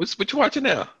second. What you watching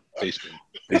now? Baseball.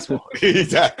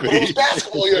 Exactly. Well, it was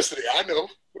basketball yesterday. I know.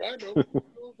 But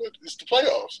it's the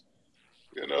playoffs.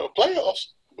 Playoffs.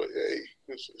 But, hey,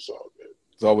 it's all good.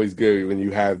 It's always good when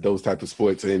you have those type of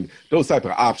sports and those type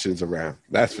of options around.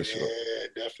 That's for sure. Yeah,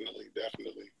 definitely.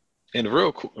 And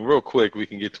real quick, we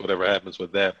can get to whatever happens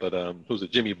with that. But who's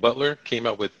it? Jimmy Butler came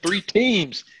out with 3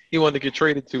 teams he wanted to get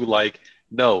traded to.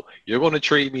 No, you're going to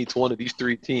trade me to one of these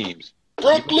 3 teams.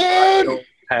 Brooklyn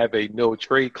have a no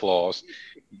trade clause.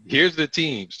 Here's the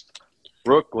teams: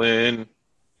 Brooklyn,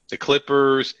 the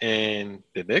Clippers, and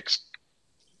the Knicks.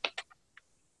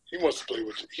 He wants to play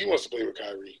with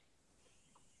Kyrie.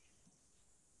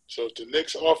 So if the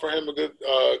Knicks offer him a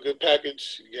good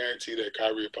package, you guarantee that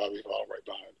Kyrie will probably fall right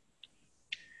behind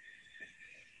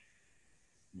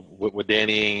him. With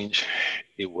Danny Ainge,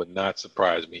 it would not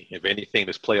surprise me. If anything,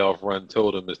 this playoff run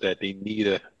told them is that they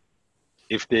need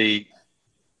if they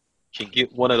can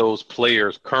get one of those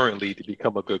players currently to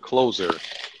become a good closer,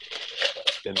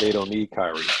 then they don't need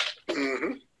Kyrie.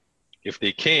 Mm-hmm. If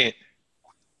they can't,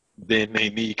 then they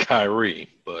need Kyrie.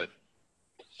 But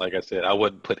like I said, I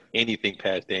wouldn't put anything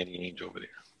past Danny Ainge over there.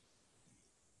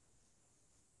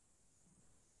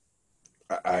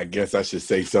 I guess I should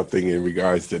say something in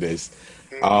regards to this.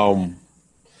 I'm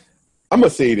gonna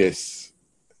say this.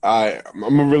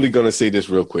 I'm really gonna say this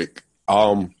real quick.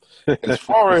 As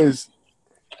far as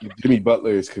Jimmy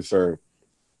Butler is concerned,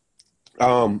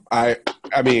 I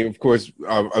mean, of course,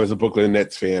 I was a Brooklyn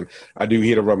Nets fan. I do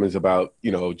hear the rumors about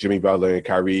Jimmy Butler and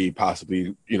Kyrie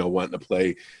possibly wanting to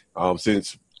play,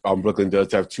 since Brooklyn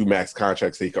does have 2 max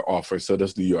contracts they could offer. So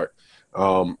does New York.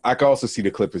 I can also see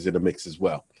the Clippers in the mix as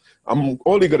well. I'm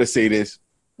only going to say this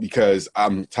because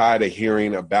I'm tired of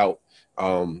hearing about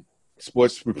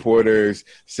sports reporters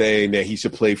saying that he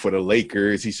should play for the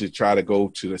Lakers. He should try to go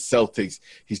to the Celtics.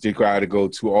 He should try to go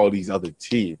to all these other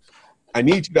teams. I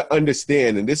need you to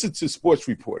understand, and this is to sports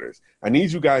reporters, I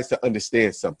need you guys to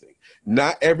understand something.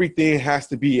 Not everything has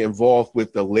to be involved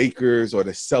with the Lakers or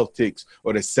the Celtics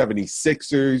or the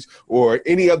 76ers or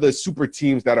any other super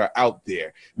teams that are out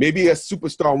there. Maybe a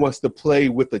superstar wants to play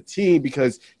with a team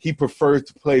because he prefers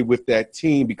to play with that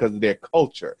team because of their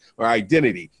culture or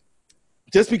identity.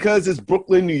 Just because it's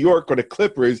Brooklyn, New York, or the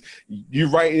Clippers, you're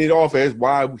writing it off as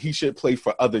why he should play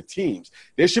for other teams.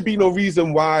 There should be no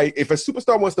reason why, if a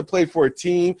superstar wants to play for a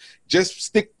team, just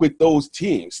stick with those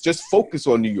teams. Just focus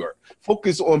on New York.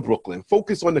 Focus on Brooklyn.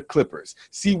 Focus on the Clippers.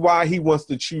 See why he wants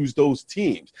to choose those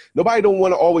teams. Nobody don't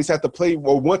want to always have to play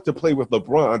or want to play with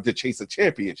LeBron to chase a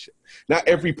championship. Not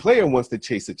every player wants to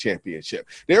chase a championship.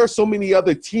 There are so many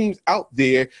other teams out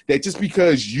there that just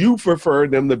because you prefer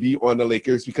them to be on the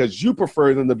Lakers, because you prefer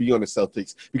them to be on the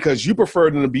Celtics, because you prefer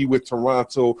them to be with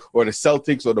Toronto or the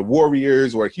Celtics or the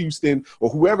Warriors or Houston or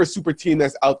whoever super team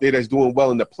that's out there that's doing well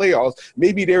in the playoffs,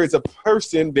 maybe there's a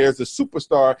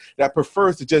superstar that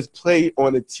prefers to just play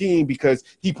on a team because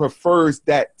he prefers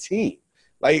that team.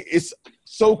 Like, it's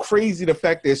so crazy the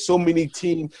fact there's so many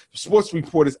sports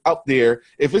reporters out there.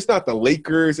 If it's not the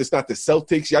Lakers, it's not the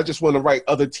Celtics, y'all just want to write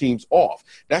other teams off.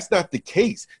 That's not the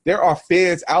case. There are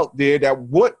fans out there that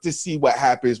want to see what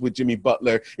happens with Jimmy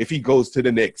Butler if he goes to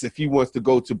the Knicks, if he wants to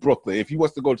go to Brooklyn, if he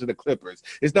wants to go to the Clippers.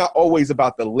 It's not always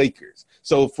about the Lakers.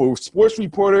 So for sports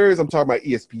reporters, I'm talking about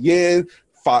ESPN,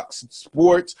 Fox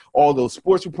Sports, all those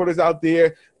sports reporters out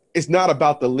there, it's not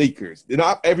about the Lakers.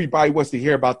 Not everybody wants to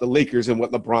hear about the Lakers and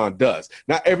what LeBron does.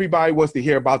 Not everybody wants to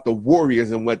hear about the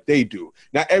Warriors and what they do.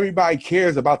 Not everybody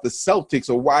cares about the Celtics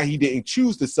or why he didn't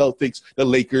choose the Celtics, the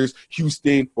Lakers,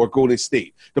 Houston, or Golden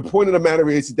State. The point of the matter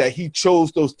is that he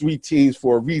chose those 3 teams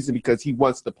for a reason because he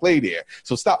wants to play there.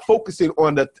 So stop focusing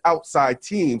on the outside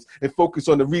teams and focus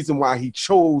on the reason why he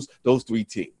chose those 3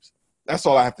 teams. That's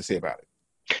all I have to say about it.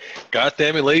 God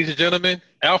damn it, ladies and gentlemen.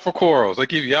 Alpha Quarrels. I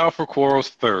give you Alpha Quarrels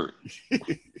third.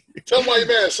 Tell him why you're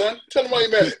mad, son. Tell him why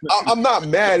you're mad. I'm not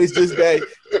mad. It's just that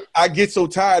I get so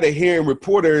tired of hearing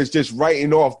reporters just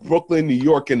writing off Brooklyn, New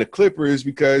York, and the Clippers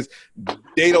because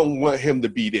they don't want him to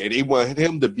be there. They want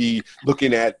him to be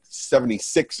looking at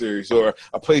 76ers or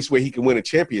a place where he can win a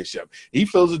championship. He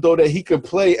feels as though that he could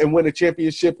play and win a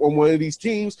championship on one of these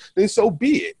teams, then so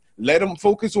be it. Let him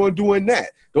focus on doing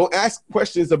that. Don't ask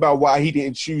questions about why he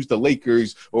didn't choose the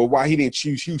Lakers or why he didn't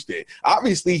choose Houston.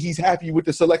 Obviously, he's happy with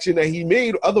the selection that he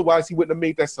made. Otherwise, he wouldn't have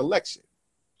made that selection.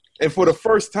 And for the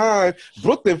first time,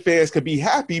 Brooklyn fans could be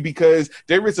happy because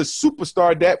there is a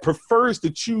superstar that prefers to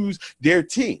choose their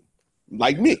team,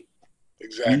 like me.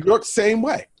 Exactly. New York, same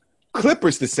way.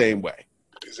 Clippers, the same way.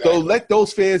 Exactly. So let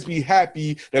those fans be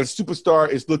happy that a superstar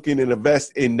is looking to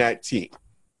invest in that team.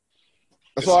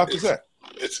 That's all I have to say.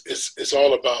 It's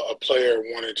all about a player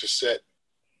wanting to set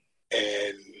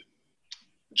and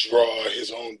draw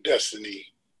his own destiny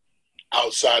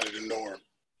outside of the norm,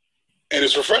 and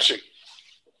it's refreshing.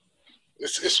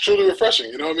 It's truly refreshing.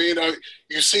 You know what I mean?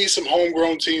 You see some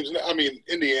homegrown teams. I mean,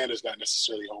 Indiana's not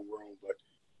necessarily homegrown, but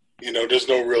there's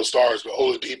no real stars. But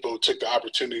Oladipo took the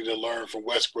opportunity to learn from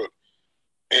Westbrook,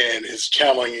 and is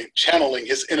channeling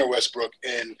his inner Westbrook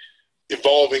and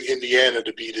evolving Indiana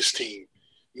to be this team.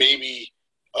 Maybe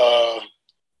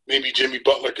Jimmy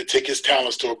Butler could take his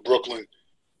talents to a Brooklyn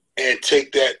and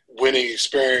take that winning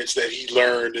experience that he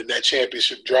learned in that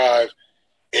championship drive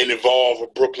and evolve a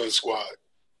Brooklyn squad.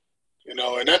 You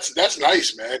know, and that's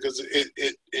nice, man, because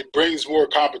it brings more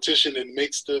competition and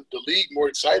makes the league more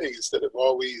exciting instead of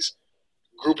always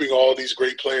grouping all these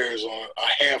great players on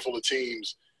a handful of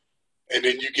teams, and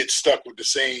then you get stuck with the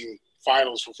same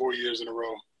finals for 4 years in a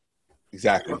row.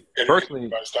 Exactly.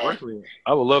 Personally,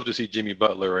 I would love to see Jimmy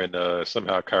Butler and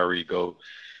somehow Kyrie go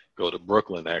to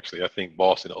Brooklyn. Actually, I think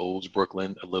Boston owes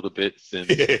Brooklyn a little bit since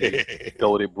they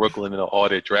go to Brooklyn and all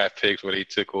their draft picks where they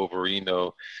took over, you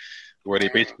know, where they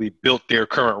basically built their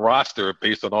current roster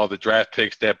based on all the draft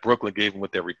picks that Brooklyn gave them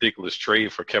with their ridiculous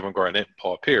trade for Kevin Garnett and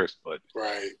Paul Pierce. But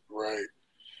right.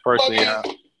 Personally, I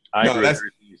agree with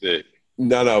everything you said.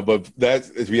 No, but that's,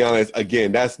 to be honest,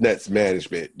 again, that's Nets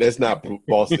management. That's not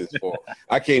Boston's fault.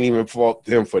 I can't even fault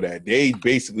them for that. They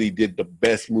basically did the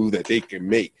best move that they can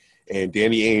make, and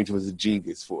Danny Ainge was a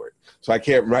genius for it. So I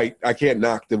can't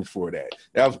knock them for that.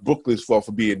 That was Brooklyn's fault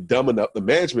for being dumb enough, the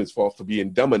management's fault for being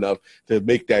dumb enough to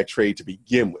make that trade to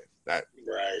begin with.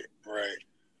 Right.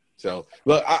 So,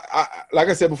 look, I like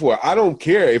I said before, I don't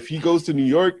care if he goes to New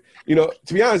York. You know,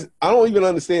 to be honest, I don't even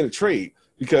understand the trade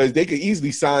because they could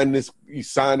easily sign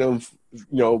him, you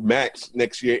know, max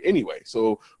next year anyway.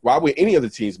 So why would any other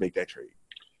teams make that trade?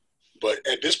 But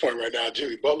at this point right now,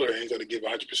 Jimmy Butler ain't going to give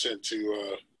 100%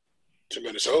 to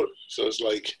Minnesota. So it's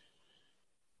like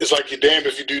you're damned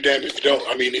if you do, damned if you don't.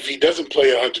 I mean, if he doesn't play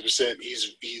 100%,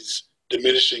 he's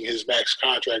diminishing his max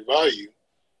contract value.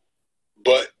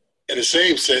 But in the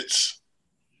same sense,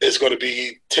 it's going to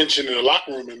be tension in the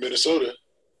locker room in Minnesota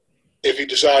if he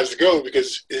decides to go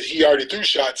because he already threw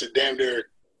shots at damn near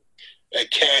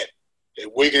at Cat,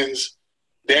 at Wiggins,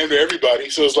 damn near everybody.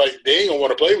 So it's like they ain't going to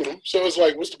want to play with him. So it's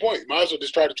like, what's the point? Might as well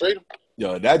just try to trade him.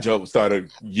 Yo, that joke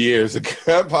started years ago.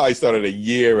 That probably started a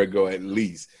year ago at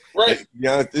least. Right.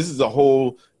 Yeah, this is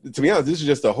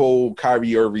just a whole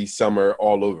Kyrie Irving summer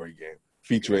all over again,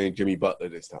 featuring Jimmy Butler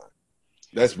this time.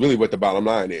 That's really what the bottom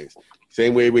line is.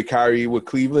 Same way with Kyrie with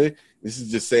Cleveland. This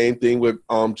is the same thing with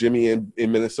Jimmy in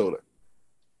Minnesota.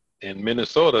 And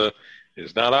Minnesota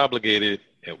is not obligated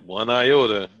at one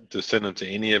iota to send him to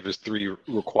any of his three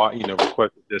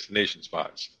requested destination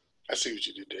spots. I see what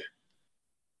you did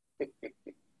there.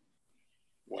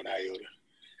 One iota.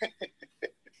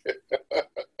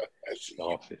 I see.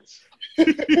 Offense.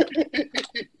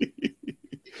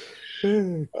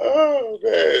 Oh,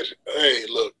 man. Hey,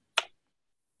 look.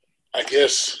 I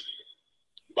guess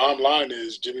bottom line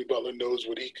is Jimmy Butler knows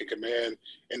what he can command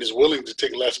and is willing to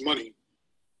take less money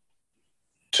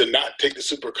to not take the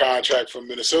super contract from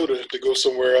Minnesota to go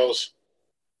somewhere else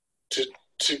to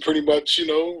pretty much,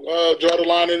 draw the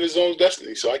line in his own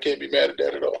destiny. So I can't be mad at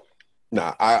that at all.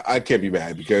 Nah, I can't be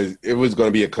mad because it was going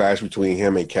to be a clash between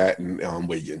him and Cat and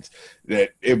Wiggins that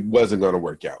it wasn't going to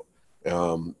work out.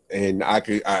 And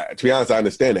to be honest, I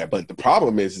understand that. But the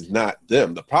problem is not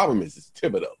them. The problem is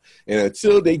Thibodeau. And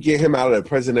until they get him out of the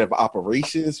president of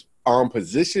operations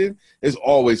position, it's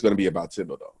always going to be about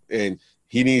Thibodeau. And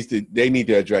they need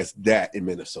to address that in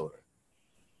Minnesota.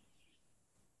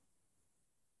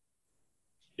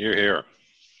 You're here.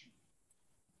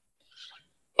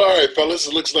 All right, fellas,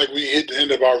 it looks like we hit the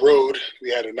end of our road.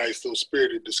 We had a nice little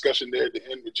spirited discussion there at the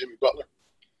end with Jimmy Butler.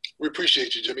 We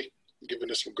appreciate you, Jimmy, giving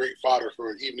us some great fodder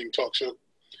for an evening talk show.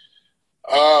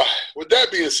 With that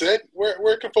being said,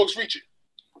 where can folks reach you?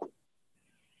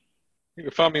 You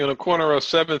can find me on the corner of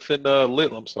 7th and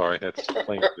Little. I'm sorry, that's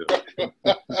plain.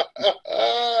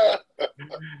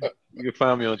 You can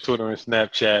find me on Twitter and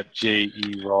Snapchat,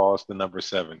 JE Ross, the number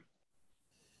 7.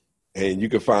 And you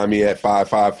can find me at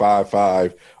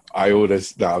 5555 IOTA.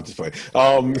 No, I'm just playing.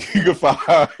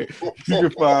 You can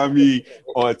find me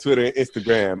on Twitter and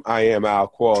Instagram. I am Al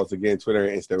Qualls. Again, Twitter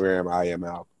and Instagram. I am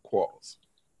Al Qualls.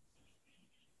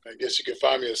 I guess you can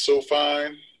find me at So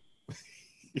Fine.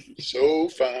 So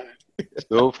fine.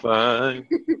 So fine.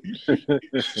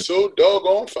 So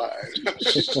doggone fine.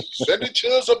 Sending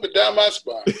chills up and down my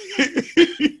spine.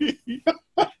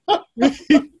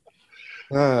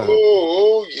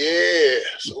 Oh yeah,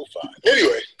 so fine.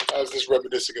 Anyway, I was just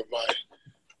reminiscing of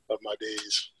my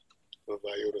days of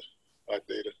Iota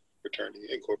Theta Fraternity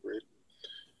Incorporated.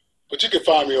 But you can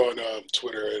find me on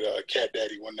Twitter at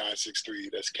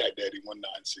CatDaddy1963. That's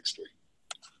CatDaddy1963.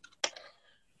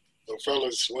 So,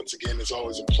 fellas, once again, it's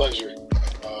always a pleasure.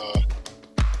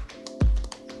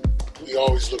 We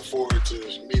always look forward to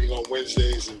meeting on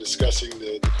Wednesdays and discussing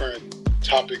the current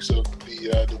topics of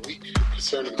the week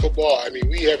concerning football. I mean,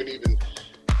 we haven't even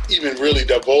really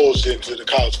divulged into the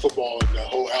college football and the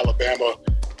whole Alabama,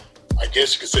 I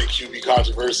guess you could say, QB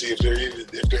controversy, if there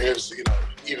is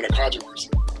even a controversy.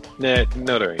 Nah,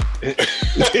 no, there ain't.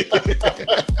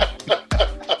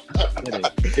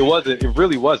 It wasn't. It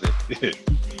really wasn't.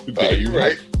 You're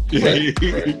right. Right.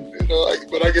 You know,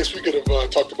 but I guess we could have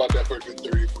talked about that for a good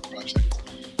 30 or 45 seconds.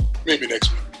 Maybe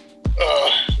next week.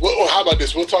 Well, how about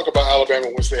this? We'll talk about Alabama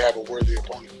once they have a worthy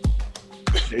opponent.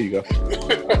 There you go.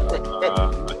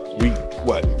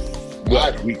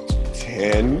 Week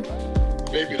 10?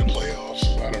 Maybe the playoffs.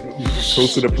 I don't know.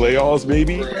 Close to the playoffs,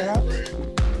 maybe? Right.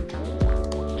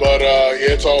 But,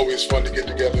 yeah, it's always fun to get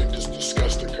together and just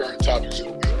discuss the current topics of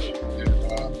the week.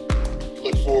 And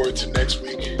look forward to next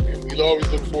week. And we'll always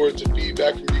look forward to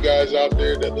feedback from you guys out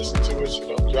there that listen to us. You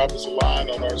know, drop us a line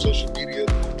on our social media.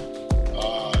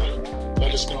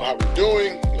 Let us know how we're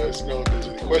doing. Let us know if there's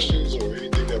any questions or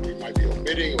anything that we might be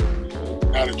omitting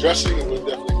or not addressing. And we'll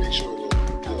definitely make sure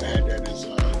to add that as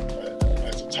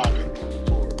a topic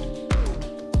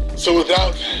forward. So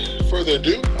without further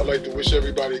ado, I'd like to wish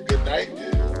everybody a good night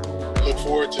and look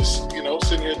forward to, you know,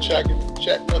 sitting here chatting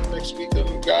up next week on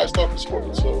you guys talking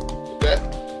sports. So with that,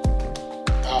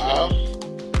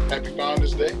 happy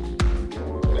Founders Day.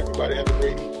 And everybody have a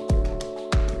great evening.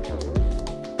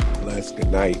 Bless. Good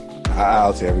night.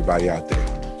 I'll to everybody out there.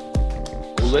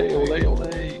 Ole, ole,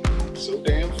 ole. So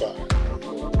damn fine.